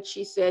time, but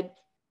she said,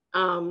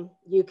 I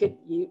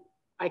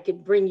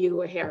could bring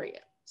you a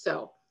Harriet.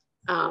 So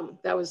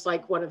that was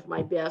like one of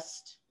my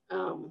best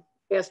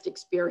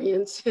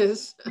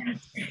experiences.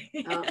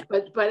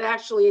 But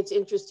actually it's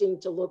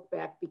interesting to look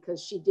back,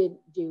 because she did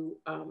do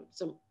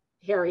some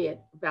Harriet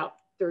about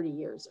 30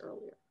 years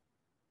earlier.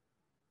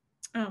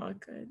 Oh,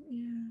 good.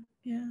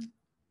 Yeah.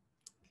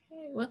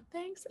 Okay, well,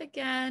 thanks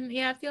again.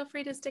 Yeah, feel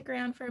free to stick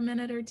around for a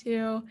minute or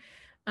two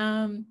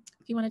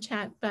if you want to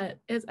chat, but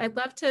I'd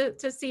love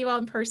to see you all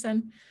in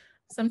person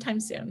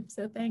sometime soon.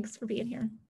 So thanks for being here.